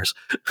safe cars.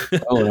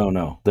 Oh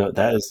no,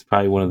 that is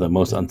probably one of the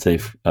most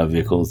unsafe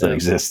vehicles that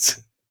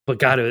exists. But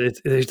God,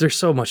 they're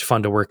so much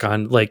fun to work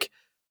on. Like,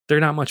 they're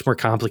not much more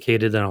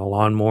complicated than a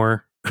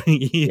lawnmower.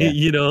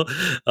 They're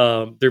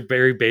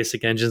very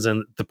basic engines,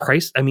 and the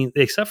price. I mean,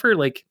 except for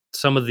like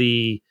some of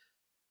the,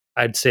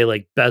 I'd say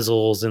like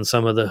bezels and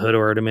some of the hood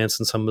ornaments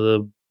and some of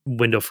the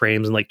window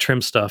frames and like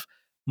trim stuff.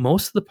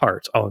 Most of the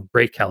parts,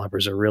 brake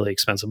calipers are really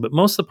expensive, but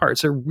most of the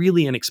parts are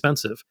really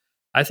inexpensive.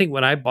 I think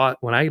when I bought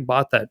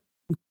that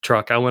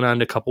truck, I went on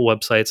to a couple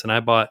websites and I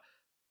bought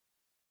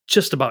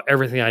just about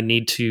everything I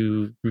need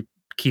to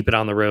keep it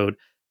on the road.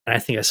 And I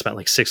think I spent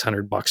like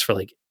 $600 for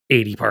like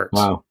 80 parts.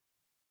 Wow.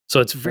 So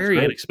it's very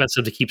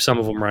inexpensive to keep some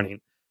of them running,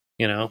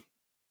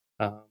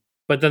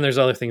 but then there's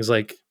other things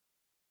like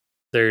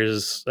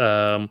there's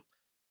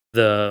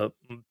the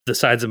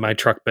sides of my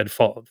truck bed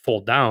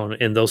fold down,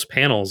 and those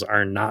panels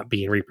are not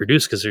being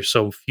reproduced because there's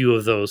so few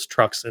of those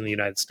trucks in the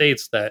United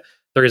States that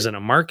there isn't a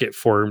market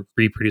for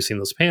reproducing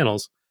those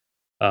panels.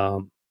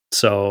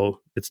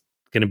 So it's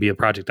going to be a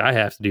project I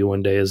have to do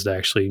one day, is to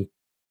actually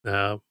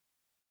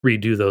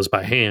redo those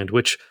by hand,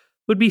 which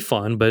would be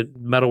fun, but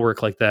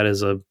metalwork like that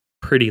is a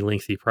pretty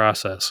lengthy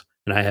process.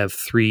 And I have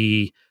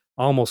 3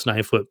 almost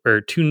 9 foot,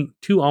 or two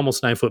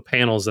almost 9 foot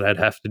panels that I'd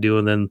have to do,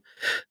 and then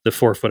the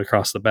 4 foot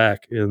across the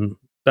back. And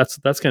that's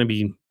going to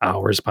be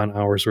hours upon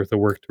hours worth of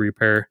work to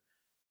repair.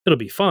 It'll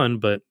be fun,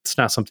 but it's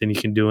not something you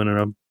can do in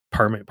an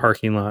apartment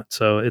parking lot.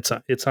 So it's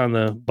on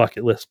the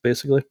bucket list,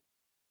 basically.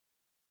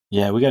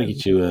 Yeah, we got to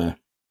get you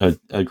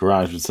a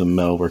garage with some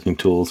metalworking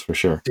tools for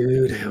sure,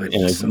 dude. And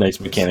a nice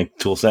mechanic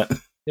tool set.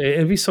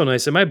 It'd be so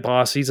nice. And my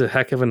boss, he's a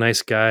heck of a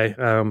nice guy,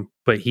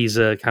 but he's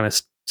a kind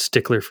of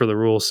stickler for the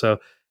rules. So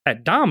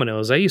at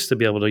Domino's, I used to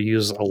be able to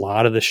use a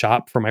lot of the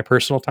shop for my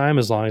personal time,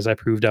 as long as I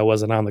proved I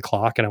wasn't on the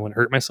clock and I wouldn't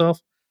hurt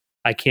myself.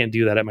 I can't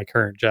do that at my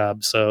current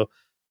job. So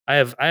I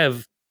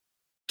have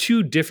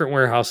 2 different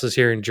warehouses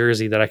here in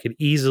Jersey that I could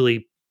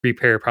easily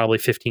repair probably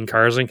 15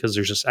 cars in, because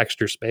there's just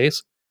extra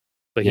space.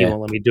 But he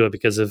won't let me do it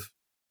because if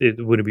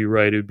it wouldn't be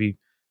right, it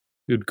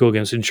would go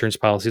against insurance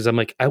policies. I'm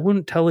like, I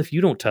wouldn't tell if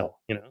you don't tell,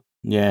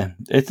 Yeah,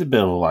 it's a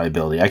bit of a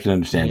liability. I can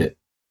understand it.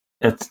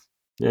 But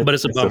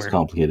it's a bummer. It's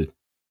complicated.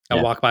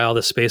 I walk by all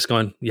this space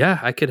going, yeah,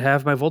 I could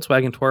have my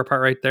Volkswagen tore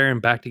apart right there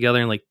and back together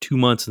in like 2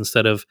 months,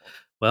 instead of,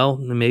 well,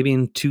 maybe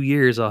in 2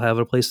 years I'll have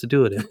a place to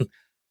do it in.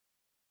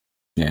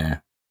 Yeah.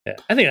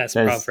 I think that's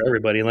a problem for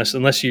everybody,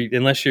 unless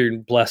you're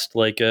blessed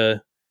like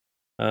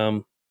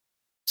some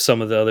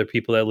of the other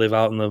people that live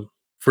out in the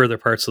further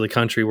parts of the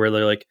country, where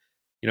they're like,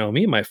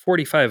 me and my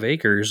 45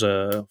 acres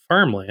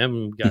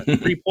farmland, got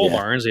 3 pole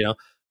barns.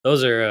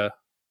 Those are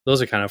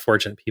kind of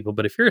fortunate people.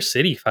 But if you're a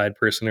city-fied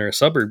person or a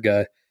suburb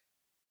guy,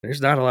 there's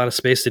not a lot of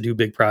space to do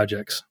big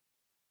projects.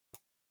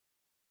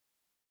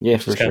 Yeah,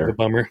 for sure. Kind of a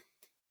bummer.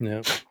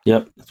 Yeah.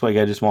 Yep. That's why you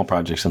got to do small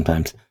projects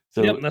sometimes.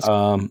 So, that's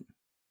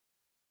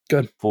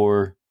good.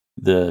 For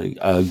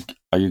the,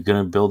 are you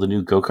going to build a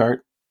new go-kart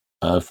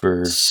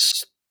for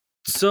this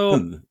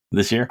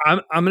year?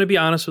 I'm going to be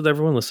honest with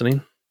everyone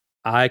listening.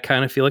 I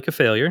kind of feel like a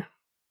failure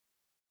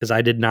because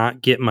I did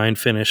not get mine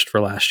finished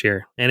for last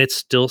year, and it's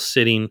still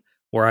sitting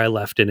where I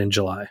left it in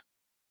July.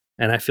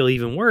 And I feel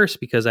even worse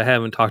because I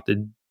haven't talked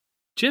to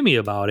Jimmy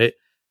about it,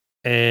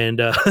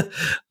 and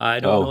I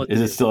don't know. Is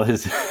it still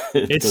his?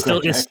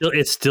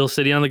 It's still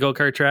sitting on the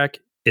go-kart track.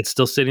 It's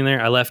still sitting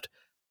there. I left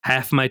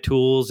half my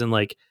tools and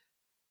like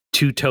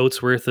 2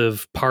 totes worth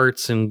of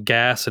parts and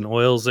gas and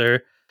oils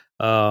there.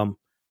 And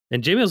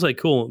Jimmy was like,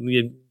 cool.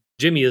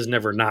 Jimmy is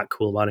never not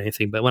cool about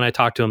anything. But when I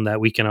talked to him that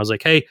weekend, I was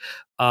like, hey,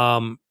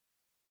 I'm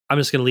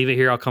just going to leave it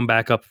here. I'll come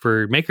back up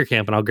for Maker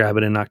Camp and I'll grab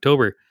it in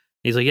October.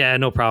 He's like, yeah,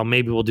 no problem.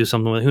 Maybe we'll do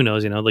something with, who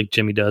knows, like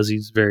Jimmy does.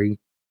 He's very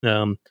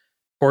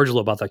cordial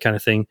about that kind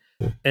of thing.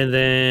 And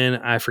then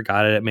I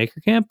forgot it at Maker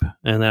Camp,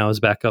 and then I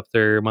was back up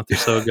there a month or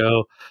so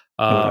ago,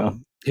 Wow.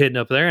 hitting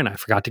up there, and I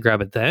forgot to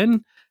grab it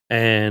then.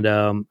 And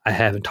I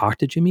haven't talked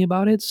to Jimmy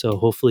about it, so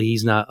hopefully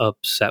he's not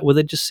upset with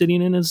it just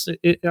sitting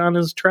on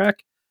his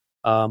track.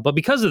 But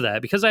because of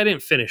that, because I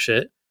didn't finish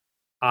it,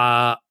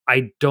 I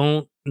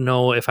don't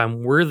know if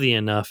I'm worthy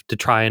enough to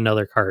try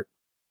another cart.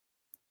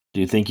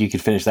 Do you think you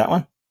could finish that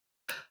one?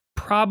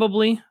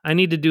 Probably. I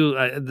need to do.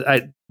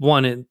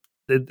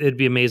 It'd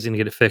be amazing to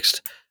get it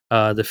fixed,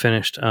 the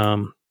finished.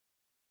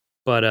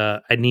 But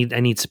I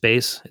need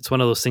space. It's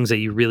one of those things that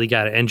you really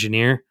got to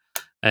engineer,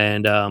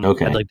 and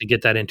Okay. I'd like to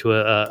get that into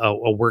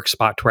a work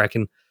spot to where I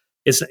can.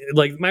 It's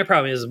like my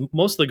problem is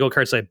most of the go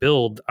karts I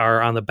build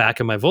are on the back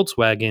of my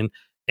Volkswagen,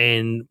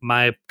 and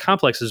my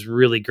complex is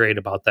really great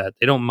about that.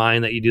 They don't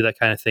mind that you do that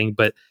kind of thing,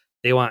 but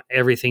they want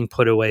everything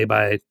put away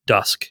by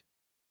dusk.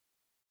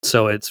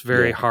 So it's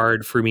very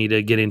hard for me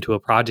to get into a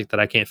project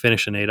that I can't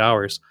finish in 8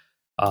 hours.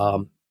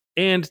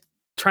 And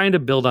trying to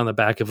build on the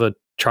back of a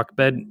truck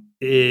bed,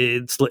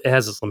 it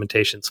has its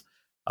limitations.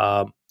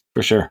 For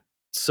sure.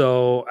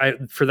 So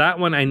for that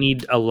one, I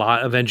need a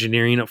lot of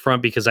engineering up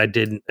front because I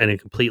did in a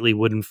completely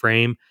wooden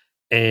frame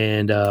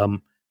and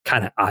kind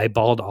of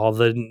eyeballed all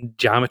the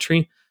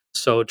geometry.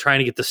 So trying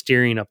to get the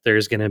steering up there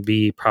is going to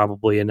be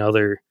probably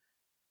another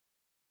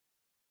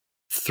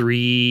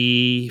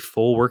 3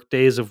 full work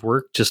days of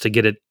work just to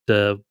get it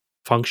to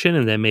function,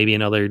 and then maybe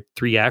another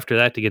 3 after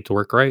that to get to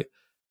work right.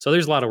 So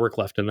there's a lot of work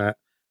left in that.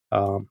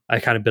 I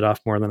kind of bit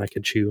off more than I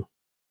could chew.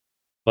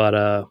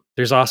 But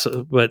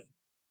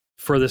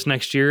for this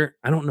next year,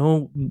 I don't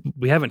know.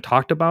 We haven't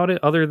talked about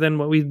it other than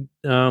what we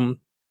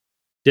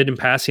did in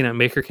passing at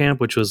Maker Camp,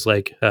 which was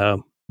like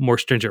more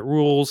stringent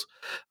rules,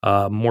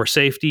 more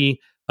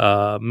safety,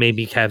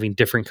 maybe having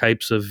different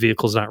types of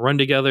vehicles not run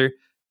together.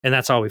 And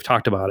that's all we've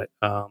talked about it.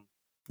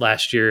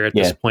 Last year at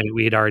this point,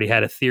 we had already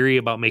had a theory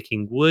about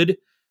making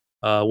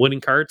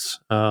wooden carts.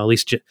 At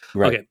least,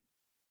 Right. Okay.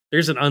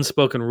 There's an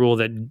unspoken rule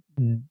that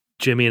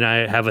Jimmy and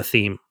I have a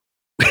theme.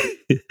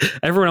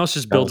 Everyone else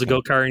just builds a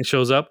go-kart and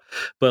shows up,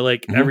 but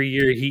like every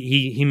year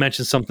he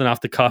mentions something off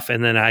the cuff,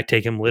 and then I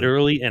take him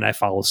literally and I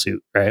follow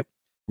suit.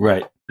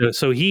 Right.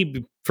 So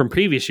he, from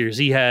previous years,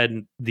 he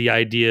had the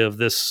idea of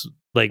this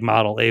like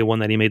Model A1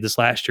 that he made this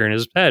last year in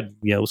his head,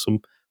 some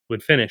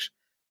would finish,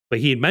 but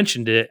he had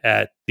mentioned it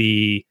at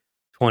the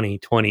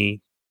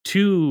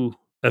 2022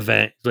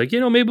 event. He's like,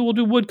 maybe we'll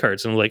do wood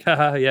carts, and I'm like,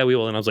 haha, yeah, we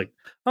will. And I was like,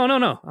 oh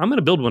no, I'm going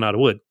to build one out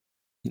of wood.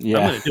 Yeah.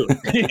 I'm going to do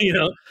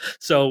it.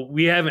 So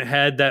we haven't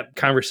had that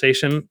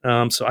conversation.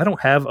 So I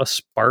don't have a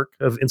spark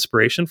of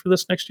inspiration for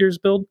this next year's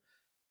build.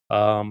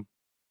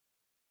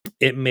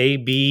 It may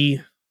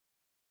be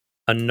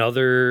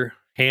another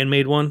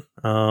handmade one.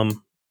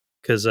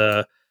 Cause,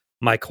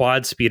 my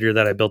quad speeder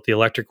that I built, the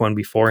electric one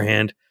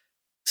beforehand,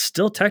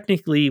 still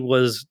technically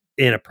was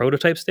in a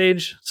prototype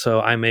stage. So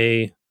I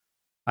may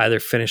either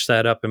finish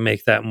that up and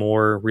make that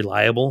more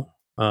reliable.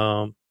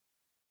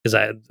 Because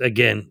I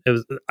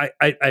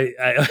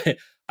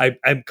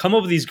come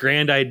up with these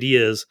grand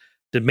ideas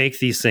to make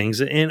these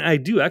things, and I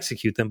do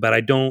execute them, but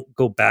I don't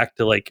go back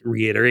to like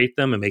reiterate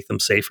them and make them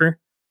safer.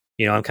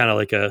 I'm kind of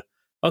like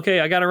okay,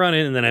 I got to run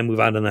it, and then I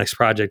move on to the next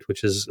project,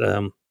 which is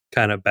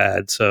kind of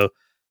bad. So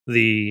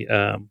the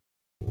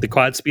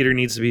quad speeder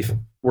needs to be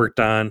worked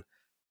on.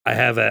 I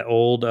have that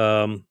old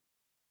oh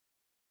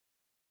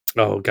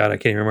god, I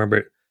can't even remember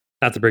it.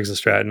 Not the Briggs and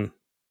Stratton.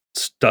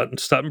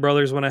 Stutton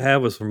Brothers one I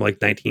have was from like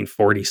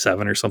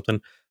 1947 or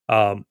something.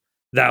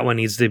 That one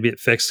needs to be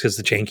fixed because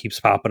the chain keeps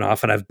popping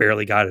off, and I've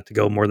barely got it to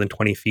go more than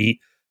 20 feet.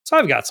 So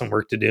I've got some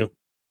work to do.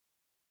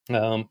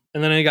 And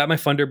then I got my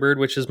Thunderbird,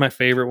 which is my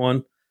favorite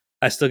one.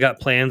 I still got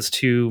plans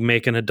to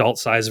make an adult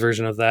size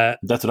version of that.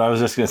 That's what I was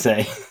just gonna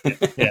say.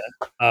 Yeah.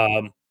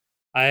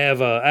 I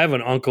have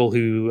an uncle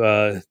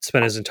who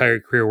spent his entire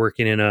career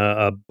working in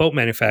a boat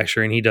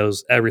manufacturer, and he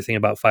does everything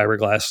about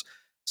fiberglass.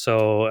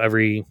 So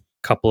every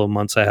couple of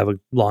months, I have a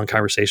long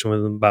conversation with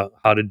him about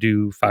how to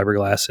do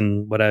fiberglass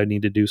and what I would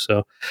need to do.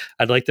 So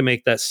I'd like to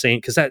make that same,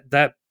 because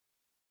that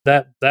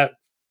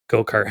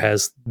go-kart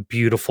has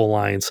beautiful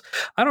lines.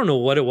 I don't know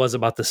what it was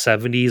about the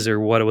 70s or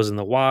what it was in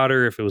the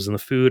water, if it was in the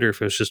food or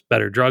if it was just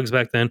better drugs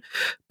back then.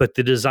 But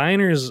the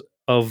designers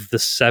of the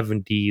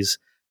 70s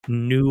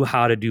knew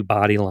how to do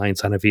body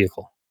lines on a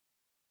vehicle.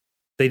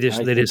 They just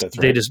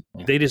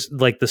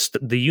like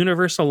the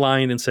universe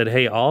aligned and said,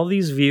 hey, all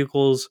these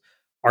vehicles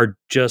are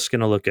just going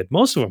to look good.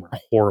 Most of them are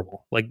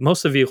horrible. Like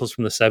most of the vehicles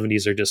from the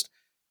 70s are just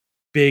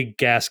big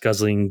gas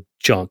guzzling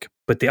junk,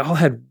 but they all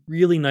had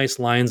really nice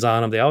lines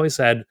on them. They always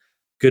had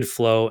good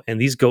flow,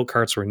 and these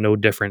go-karts were no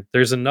different.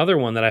 There's another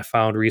one that I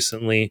found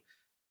recently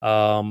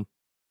that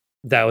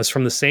was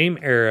from the same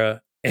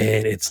era,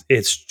 and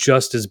it's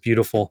just as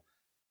beautiful.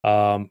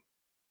 I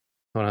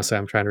want to say,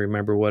 I'm trying to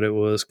remember what it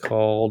was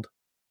called.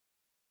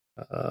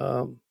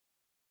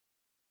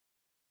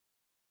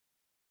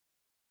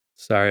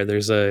 Sorry,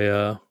 there's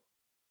I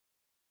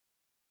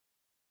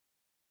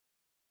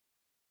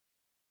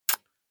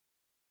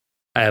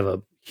have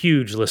a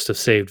huge list of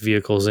saved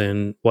vehicles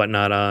and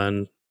whatnot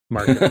on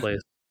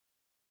marketplace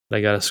that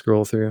I got to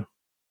scroll through.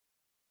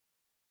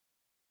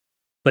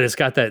 But it's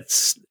got that.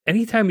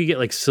 Anytime you get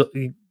like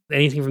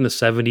anything from the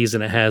 70s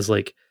and it has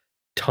like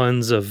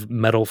tons of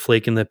metal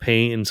flake in the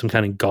paint and some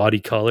kind of gaudy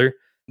color,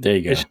 There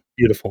you go. it's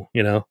beautiful,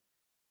 you know.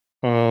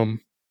 Oh,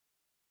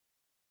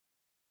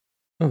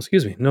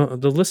 excuse me. No,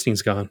 the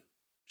listing's gone.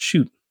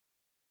 Shoot.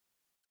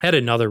 I had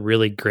another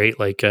really great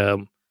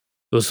it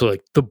was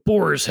like the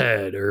boar's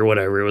head or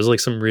whatever. It was like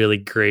some really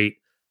great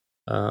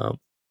um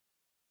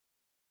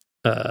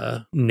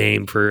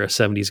name for a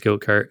 70s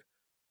go-kart,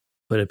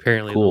 but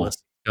apparently the Cool. list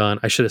is gone.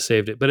 I should have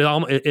saved it, but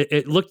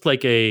it looked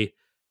like it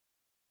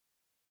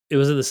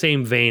was in the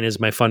same vein as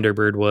my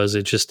Thunderbird was.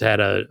 It just had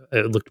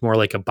it looked more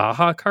like a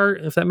Baja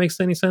kart, if that makes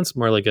any sense,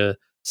 more like a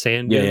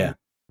sand dune Yeah.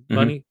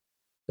 bunny.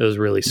 It was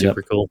really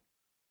super cool.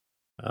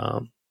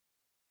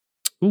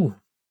 Ooh,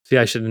 see,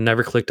 I should have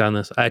never clicked on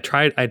this. I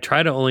try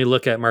to only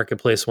look at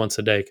marketplace once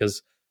a day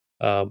because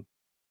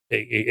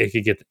it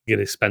could get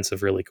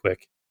expensive really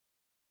quick.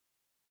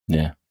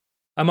 Yeah.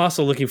 I'm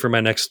also looking for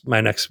my next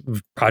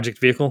project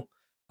vehicle.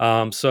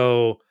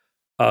 So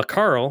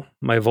Carl,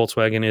 my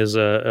Volkswagen, is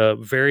a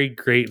very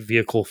great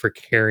vehicle for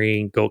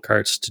carrying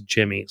go-karts to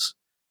Jimmy's,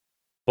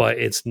 but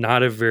it's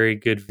not a very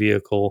good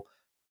vehicle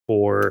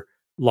for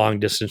long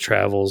distance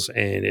travels,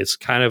 and it's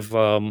kind of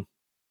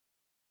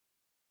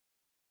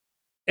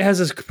it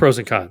has its pros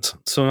and cons.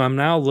 So I'm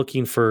now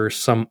looking for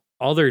some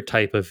other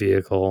type of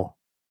vehicle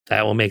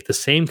that will make the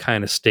same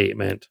kind of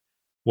statement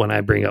when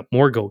I bring up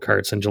more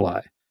go-karts in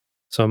July.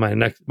 So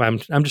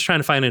I'm just trying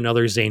to find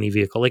another zany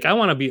vehicle. Like I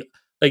want to be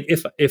like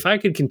if I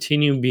could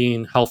continue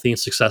being healthy and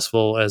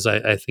successful as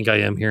I think I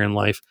am here in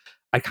life,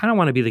 I kind of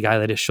want to be the guy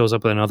that just shows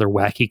up with another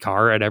wacky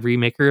car at every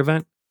maker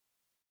event.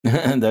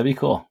 That'd be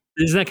cool.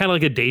 Isn't that kind of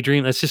like a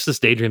daydream? That's just this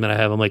daydream that I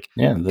have. I'm like,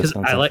 yeah, because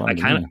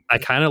I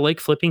kind of like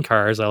flipping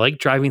cars. I like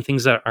driving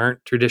things that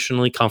aren't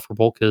traditionally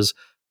comfortable because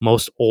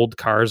most old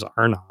cars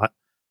are not.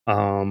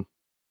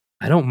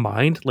 I don't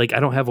mind. Like, I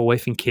don't have a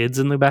wife and kids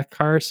in the back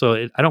car,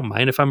 so I don't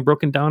mind if I'm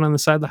broken down on the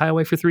side of the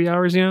highway for 3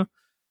 hours. You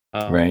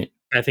know, right?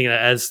 I think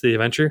that adds to the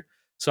adventure.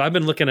 So I've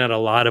been looking at a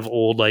lot of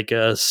old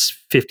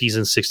 50s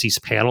and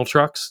 60s panel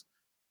trucks.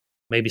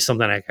 Maybe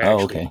something I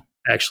can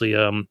actually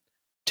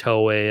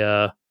tow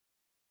a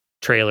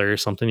trailer or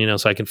something, you know,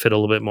 so I can fit a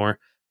little bit more.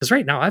 Because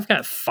right now I've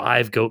got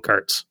 5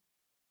 go-karts,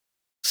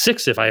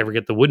 6 if I ever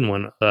get the wooden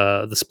one,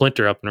 the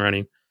Splinter up and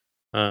running.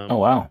 Oh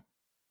wow!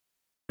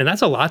 And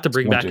that's a lot to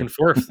bring back and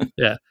forth.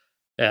 Yeah,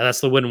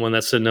 that's the wooden one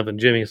that's sitting up in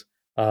Jimmy's.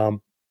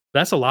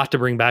 That's a lot to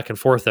bring back and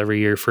forth every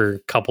year for a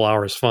couple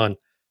hours fun.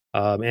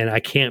 And I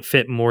can't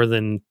fit more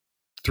than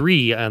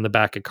 3 on the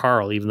back of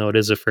Carl, even though it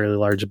is a fairly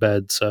large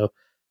bed. So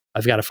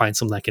I've got to find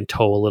something that can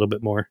tow a little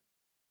bit more.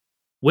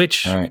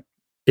 Which,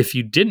 if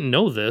you didn't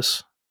know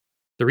this,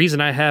 the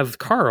reason I have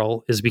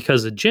Carl is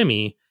because of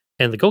Jimmy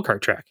and the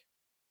go-kart track.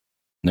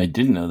 I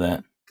didn't know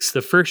that. It's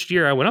the first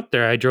year I went up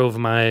there, I drove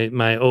my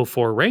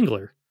 04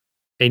 Wrangler,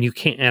 and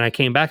I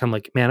came back. I'm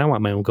like, man, I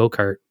want my own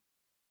go-kart.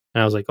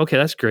 And I was like, okay,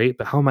 that's great,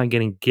 but how am I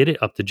going to get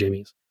it up to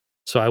Jimmy's?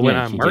 So I went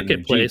on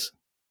Marketplace.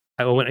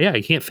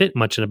 You can't fit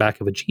much in the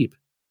back of a Jeep.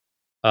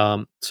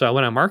 So I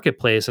went on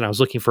Marketplace and I was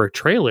looking for a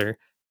trailer,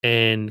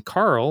 and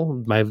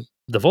Carl,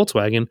 the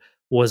Volkswagen,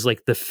 was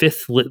like the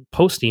 5th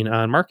posting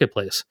on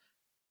Marketplace,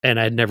 and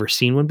I'd never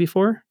seen one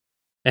before.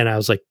 And I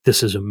was like,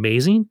 this is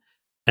amazing.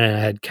 And I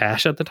had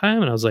cash at the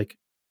time, and I was like,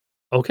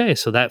 okay.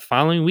 So that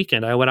following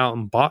weekend, I went out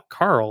and bought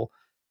Carl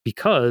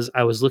because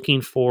I was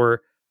looking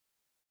for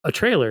a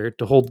trailer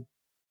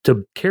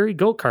to carry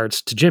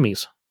go-karts to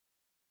Jimmy's.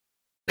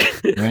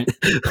 Right.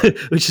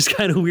 Which is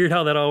kind of weird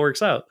how that all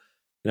works out,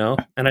 you know.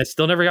 And I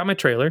still never got my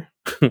trailer,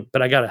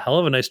 but I got a hell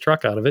of a nice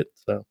truck out of it.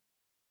 So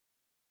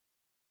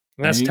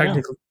that's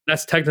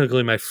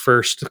technically my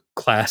first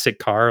classic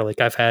car. Like,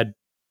 I've had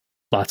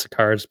lots of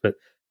cars, but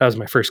that was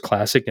my first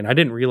classic, and I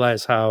didn't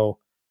realize how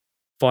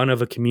fun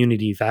of a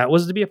community that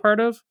was to be a part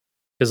of.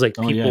 Because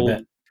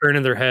people turn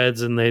in their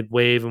heads and they'd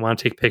wave and want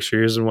to take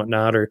pictures and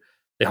whatnot, or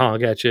they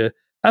honk at you.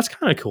 That's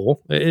kind of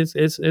cool.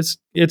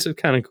 It's a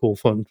kind of cool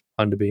fun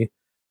to be,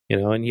 you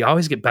know. And you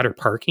always get better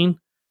parking,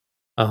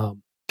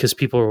 because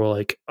people were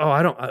like,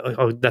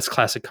 "Oh, that's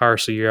classic car."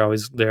 So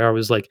they're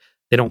always like,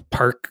 they don't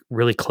park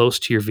really close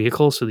to your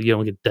vehicle so that you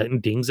don't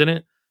get dings in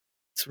it.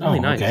 It's really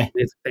nice. Okay.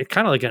 It's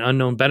kind of like an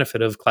unknown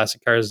benefit of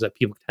classic cars that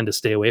people tend to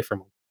stay away from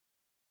them.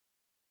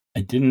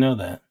 I didn't know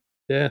that.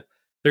 Yeah,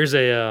 there's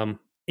a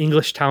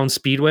English Town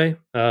Speedway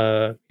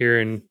here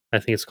in, I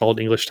think it's called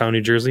English Town,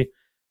 New Jersey.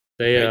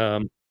 They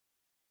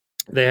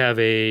have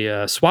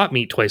a swap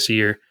meet twice a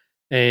year,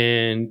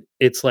 and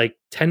it's like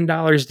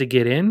 $10 to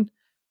get in.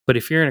 But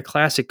if you're in a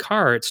classic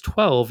car, it's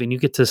 $12, and you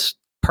get to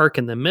park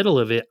in the middle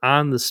of it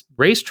on this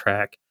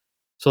racetrack.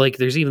 So like,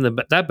 there's even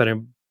that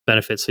better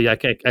benefit. So I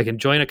can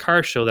join a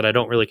car show that I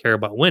don't really care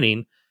about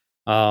winning,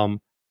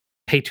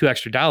 pay $2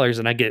 extra,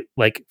 and I get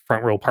like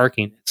front row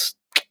parking.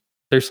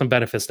 There's some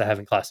benefits to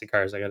having classic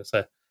cars, I gotta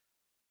say.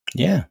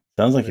 Yeah,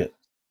 sounds like it.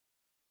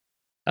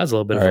 That was a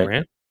little bit of a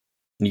rant.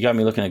 You got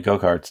me looking at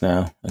go-karts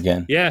now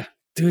again. Yeah,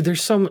 dude, they're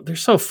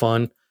so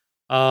fun.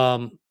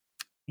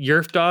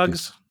 Yerf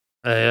dogs.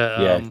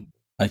 Yeah,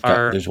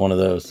 there's one of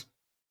those.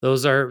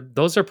 Those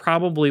are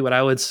probably what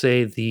I would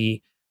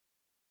say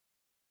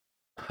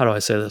how do I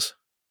say this?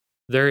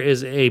 There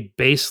is a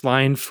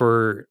baseline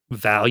for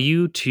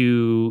value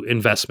to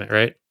investment,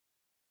 right?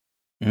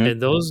 Mhm.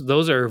 And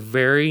those are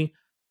very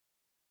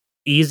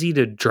easy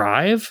to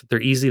drive.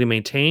 They're easy to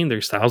maintain.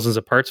 There's thousands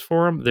of parts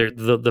for them.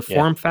 The Yeah,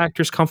 form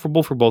factor is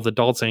comfortable for both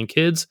adults and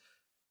kids.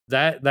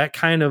 That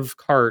kind of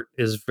cart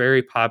is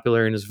very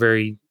popular and is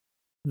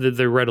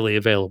they're readily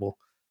available.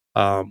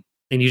 And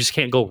you just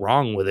can't go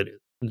wrong with it.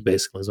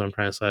 Basically, is what I'm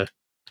trying to say.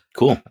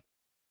 cool.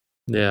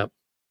 Yeah,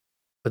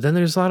 but then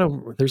there's a lot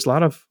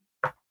of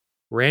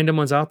random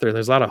ones out there.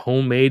 There's a lot of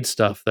homemade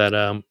stuff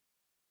that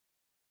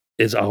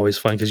is always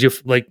fun because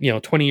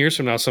 20 years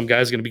from now, some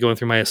guy's going to be going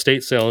through my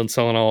estate sale and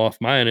selling all off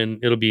mine,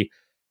 and it'll be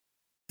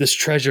this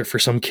treasure for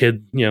some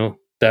kid,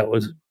 that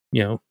was,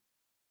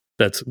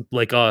 that's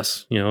like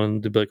us,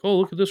 and they'll be like, oh,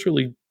 look at this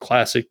really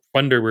classic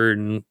Thunderbird,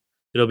 and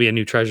it'll be a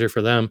new treasure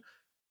for them.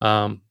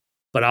 But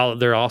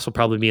there'll also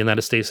probably be in that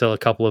estate sale a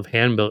couple of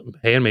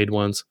handmade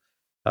ones.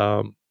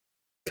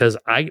 Because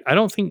I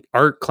don't think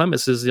Art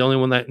Clements is the only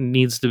one that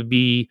needs to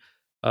be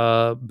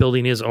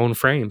building his own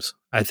frames.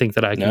 I think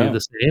that I can do No.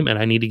 the same, and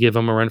I need to give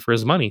him a run for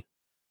his money.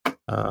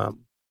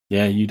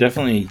 Yeah, you're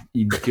gonna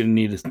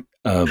need to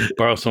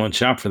borrow someone's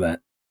shop for that.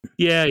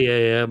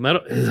 Yeah.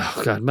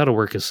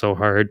 Metalwork is so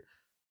hard.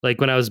 Like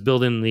when I was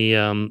building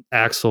the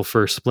axle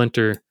for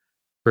Splinter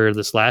for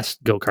this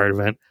last go-kart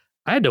event,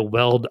 I had to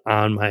weld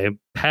on my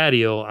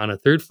patio on a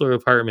third floor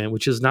apartment,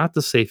 which is not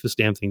the safest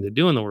damn thing to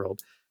do in the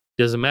world.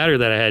 Doesn't matter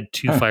that I had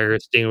two fire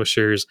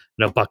extinguishers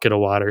and a bucket of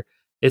water.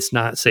 It's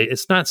not safe.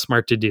 It's not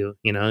smart to do,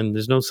 and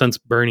there's no sense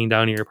burning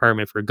down your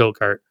apartment for a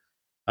go-kart.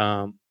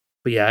 But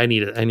yeah, I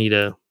need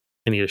a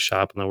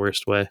shop in the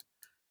worst way.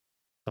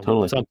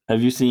 Totally.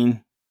 Have you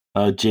seen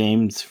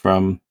James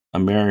from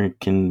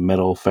American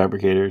Metal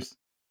Fabricators?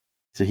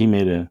 So he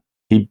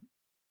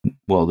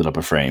welded up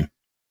a frame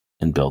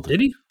and built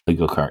Did he? a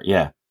go-kart.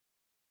 Yeah.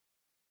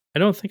 I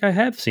don't think I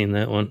have seen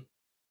that one.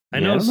 I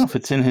don't know if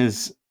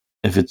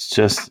it's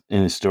just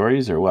in his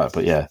stories or what,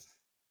 but yeah.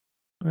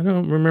 I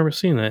don't remember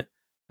seeing that.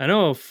 I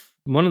know if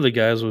one of the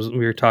guys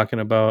we were talking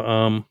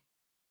about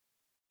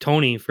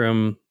Tony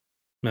from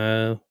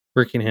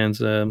Working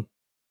Hands, or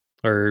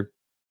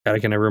God, I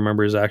can never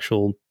remember his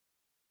actual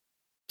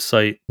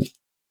site.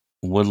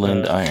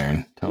 Woodland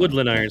Iron. Totally.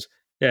 Woodland Irons.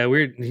 Yeah,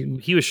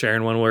 he was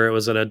sharing one where it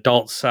was an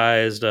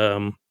adult-sized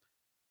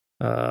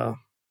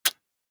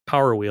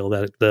power wheel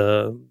that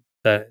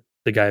the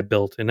guy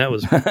built, and that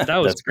was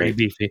pretty great.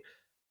 beefy.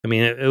 I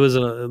mean, it was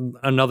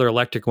another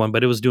electric one,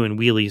 but it was doing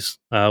wheelies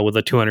with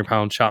a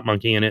 200-pound shop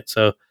monkey in it,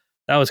 so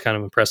that was kind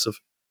of impressive.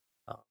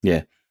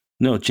 Yeah.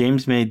 No,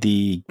 James made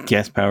the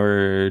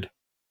gas-powered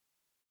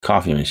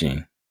coffee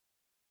machine.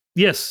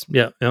 Yes.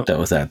 Yeah. That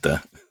was at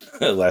the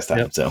last time.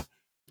 Yep. So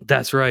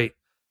that's right.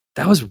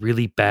 That was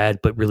really bad,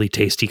 but really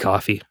tasty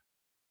coffee.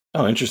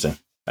 Oh, interesting.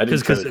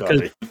 Because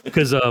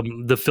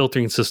the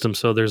filtering system.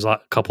 So there's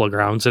a couple of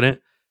grounds in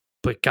it.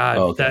 But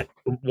God, that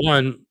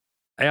one,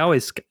 I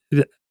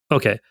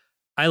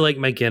like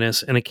my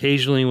Guinness, and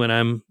occasionally when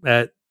I'm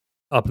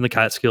up in the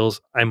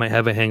Catskills, I might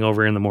have a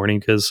hangover in the morning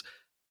because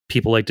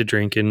people like to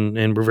drink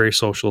and we're very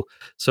social.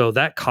 So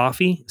that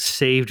coffee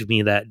saved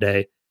me that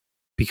day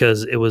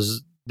because it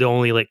was the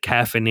only like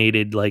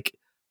caffeinated like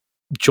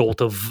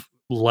jolt of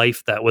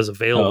life that was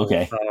available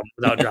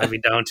without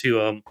driving down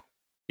to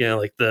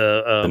like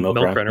the milk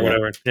run or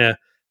whatever. Yeah.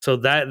 So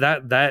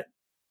that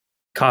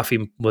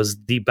coffee was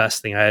the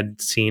best thing I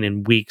had seen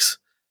in weeks.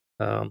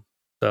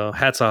 So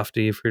hats off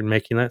to you for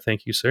making that.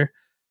 Thank you, sir.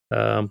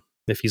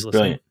 If he's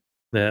listening.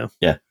 Brilliant.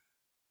 Yeah.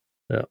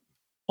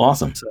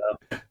 Awesome. So,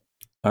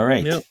 all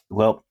right. Yep.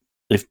 Well,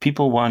 if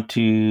people want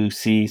to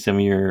see some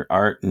of your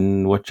art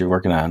and what you're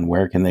working on,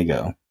 where can they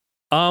go?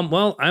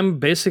 Well, I'm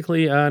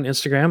basically on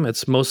Instagram.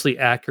 It's mostly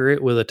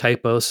accurate with a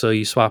typo, so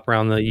you swap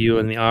around the U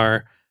and the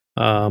R.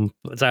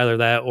 It's either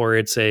that or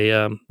it's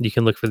you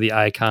can look for the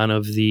icon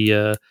of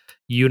the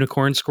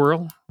unicorn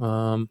squirrel.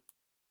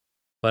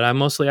 But I'm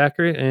mostly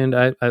accurate, and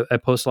I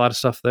post a lot of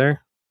stuff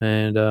there,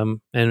 and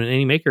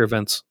any maker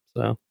events.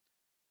 So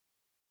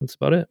that's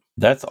about it.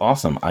 That's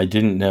awesome. I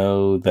didn't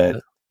know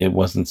that it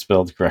wasn't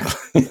spelled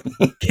correctly.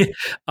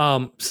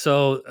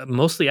 So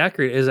mostly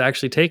accurate is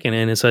actually taken,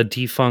 and it's a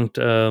defunct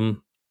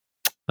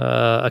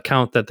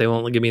account that they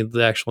won't give me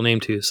the actual name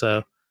to.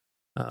 So,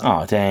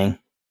 oh dang.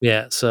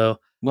 Yeah. So,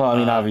 well, I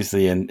mean,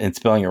 obviously, and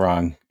spelling it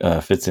wrong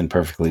fits in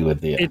perfectly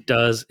with the it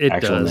does,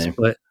 name.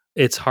 But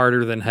it's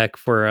harder than heck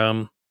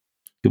for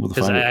people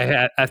to find it.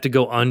 I have to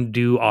go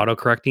undo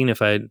autocorrecting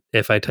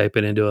if I type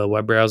it into a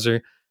web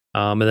browser.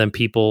 And then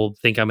people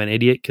think I'm an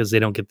idiot because they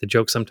don't get the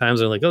joke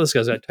sometimes. They're like, oh, this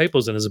guy's got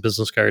typos in his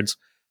business cards.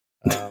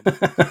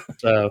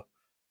 So,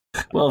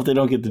 well, if they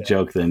don't get the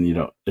joke,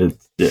 then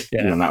it's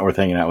not worth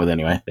hanging out with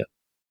anyway. Yeah.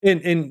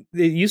 And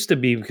it used to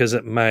be because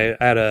I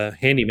had a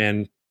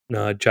handyman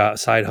job,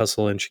 side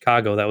hustle in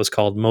Chicago that was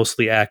called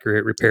Mostly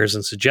Accurate Repairs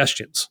and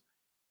Suggestions.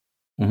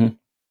 Mm-hmm.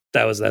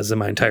 That's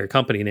my entire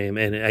company name.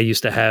 And I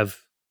used to have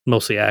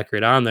mostly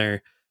accurate on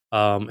there.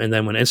 And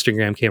then when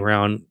Instagram came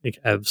around,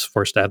 I was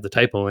forced to have the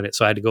typo in it.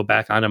 So I had to go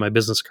back onto my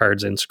business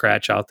cards and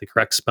scratch out the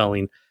correct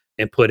spelling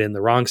and put in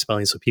the wrong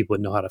spelling so people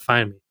would know how to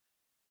find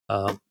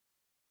me,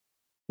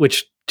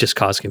 which just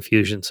caused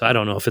confusion. So I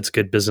don't know if it's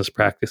good business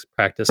practice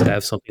to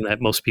have something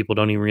that most people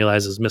don't even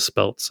realize is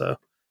misspelt. So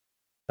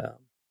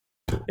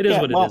it is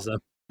what it is, though.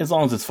 As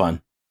long as it's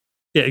fun.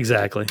 Yeah,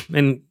 exactly.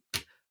 And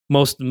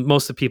most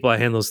of the people I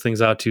hand those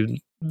things out to,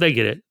 they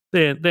get it.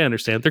 They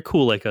understand. They're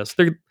cool like us.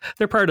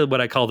 They're part of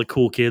what I call the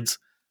cool kids.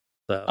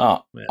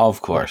 So,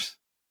 of course.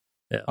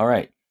 Yeah. All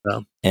right.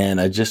 So,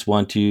 and I just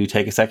want to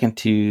take a second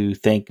to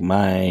thank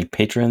my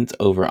patrons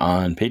over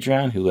on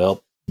Patreon who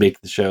help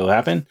make the show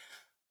happen,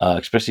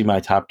 especially my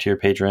top tier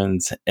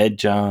patrons, Ed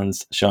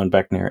Johns, Sean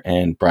Beckner,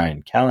 and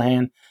Brian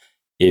Callahan.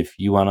 If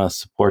you want to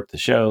support the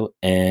show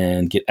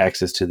and get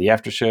access to the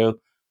after show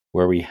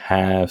where we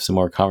have some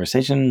more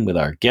conversation with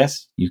our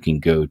guests, you can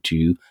go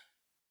to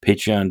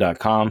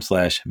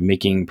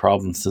patreon.com/making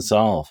problems to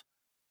solve.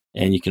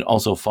 And you can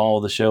also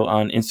follow the show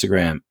on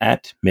Instagram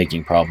at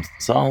making problems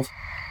to solve.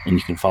 And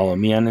you can follow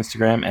me on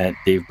Instagram at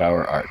Dave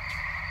Bauer Art.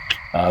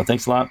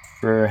 Thanks a lot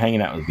for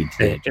hanging out with me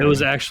today. It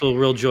was actual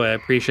real joy. I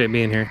appreciate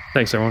being here.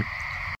 Thanks, everyone.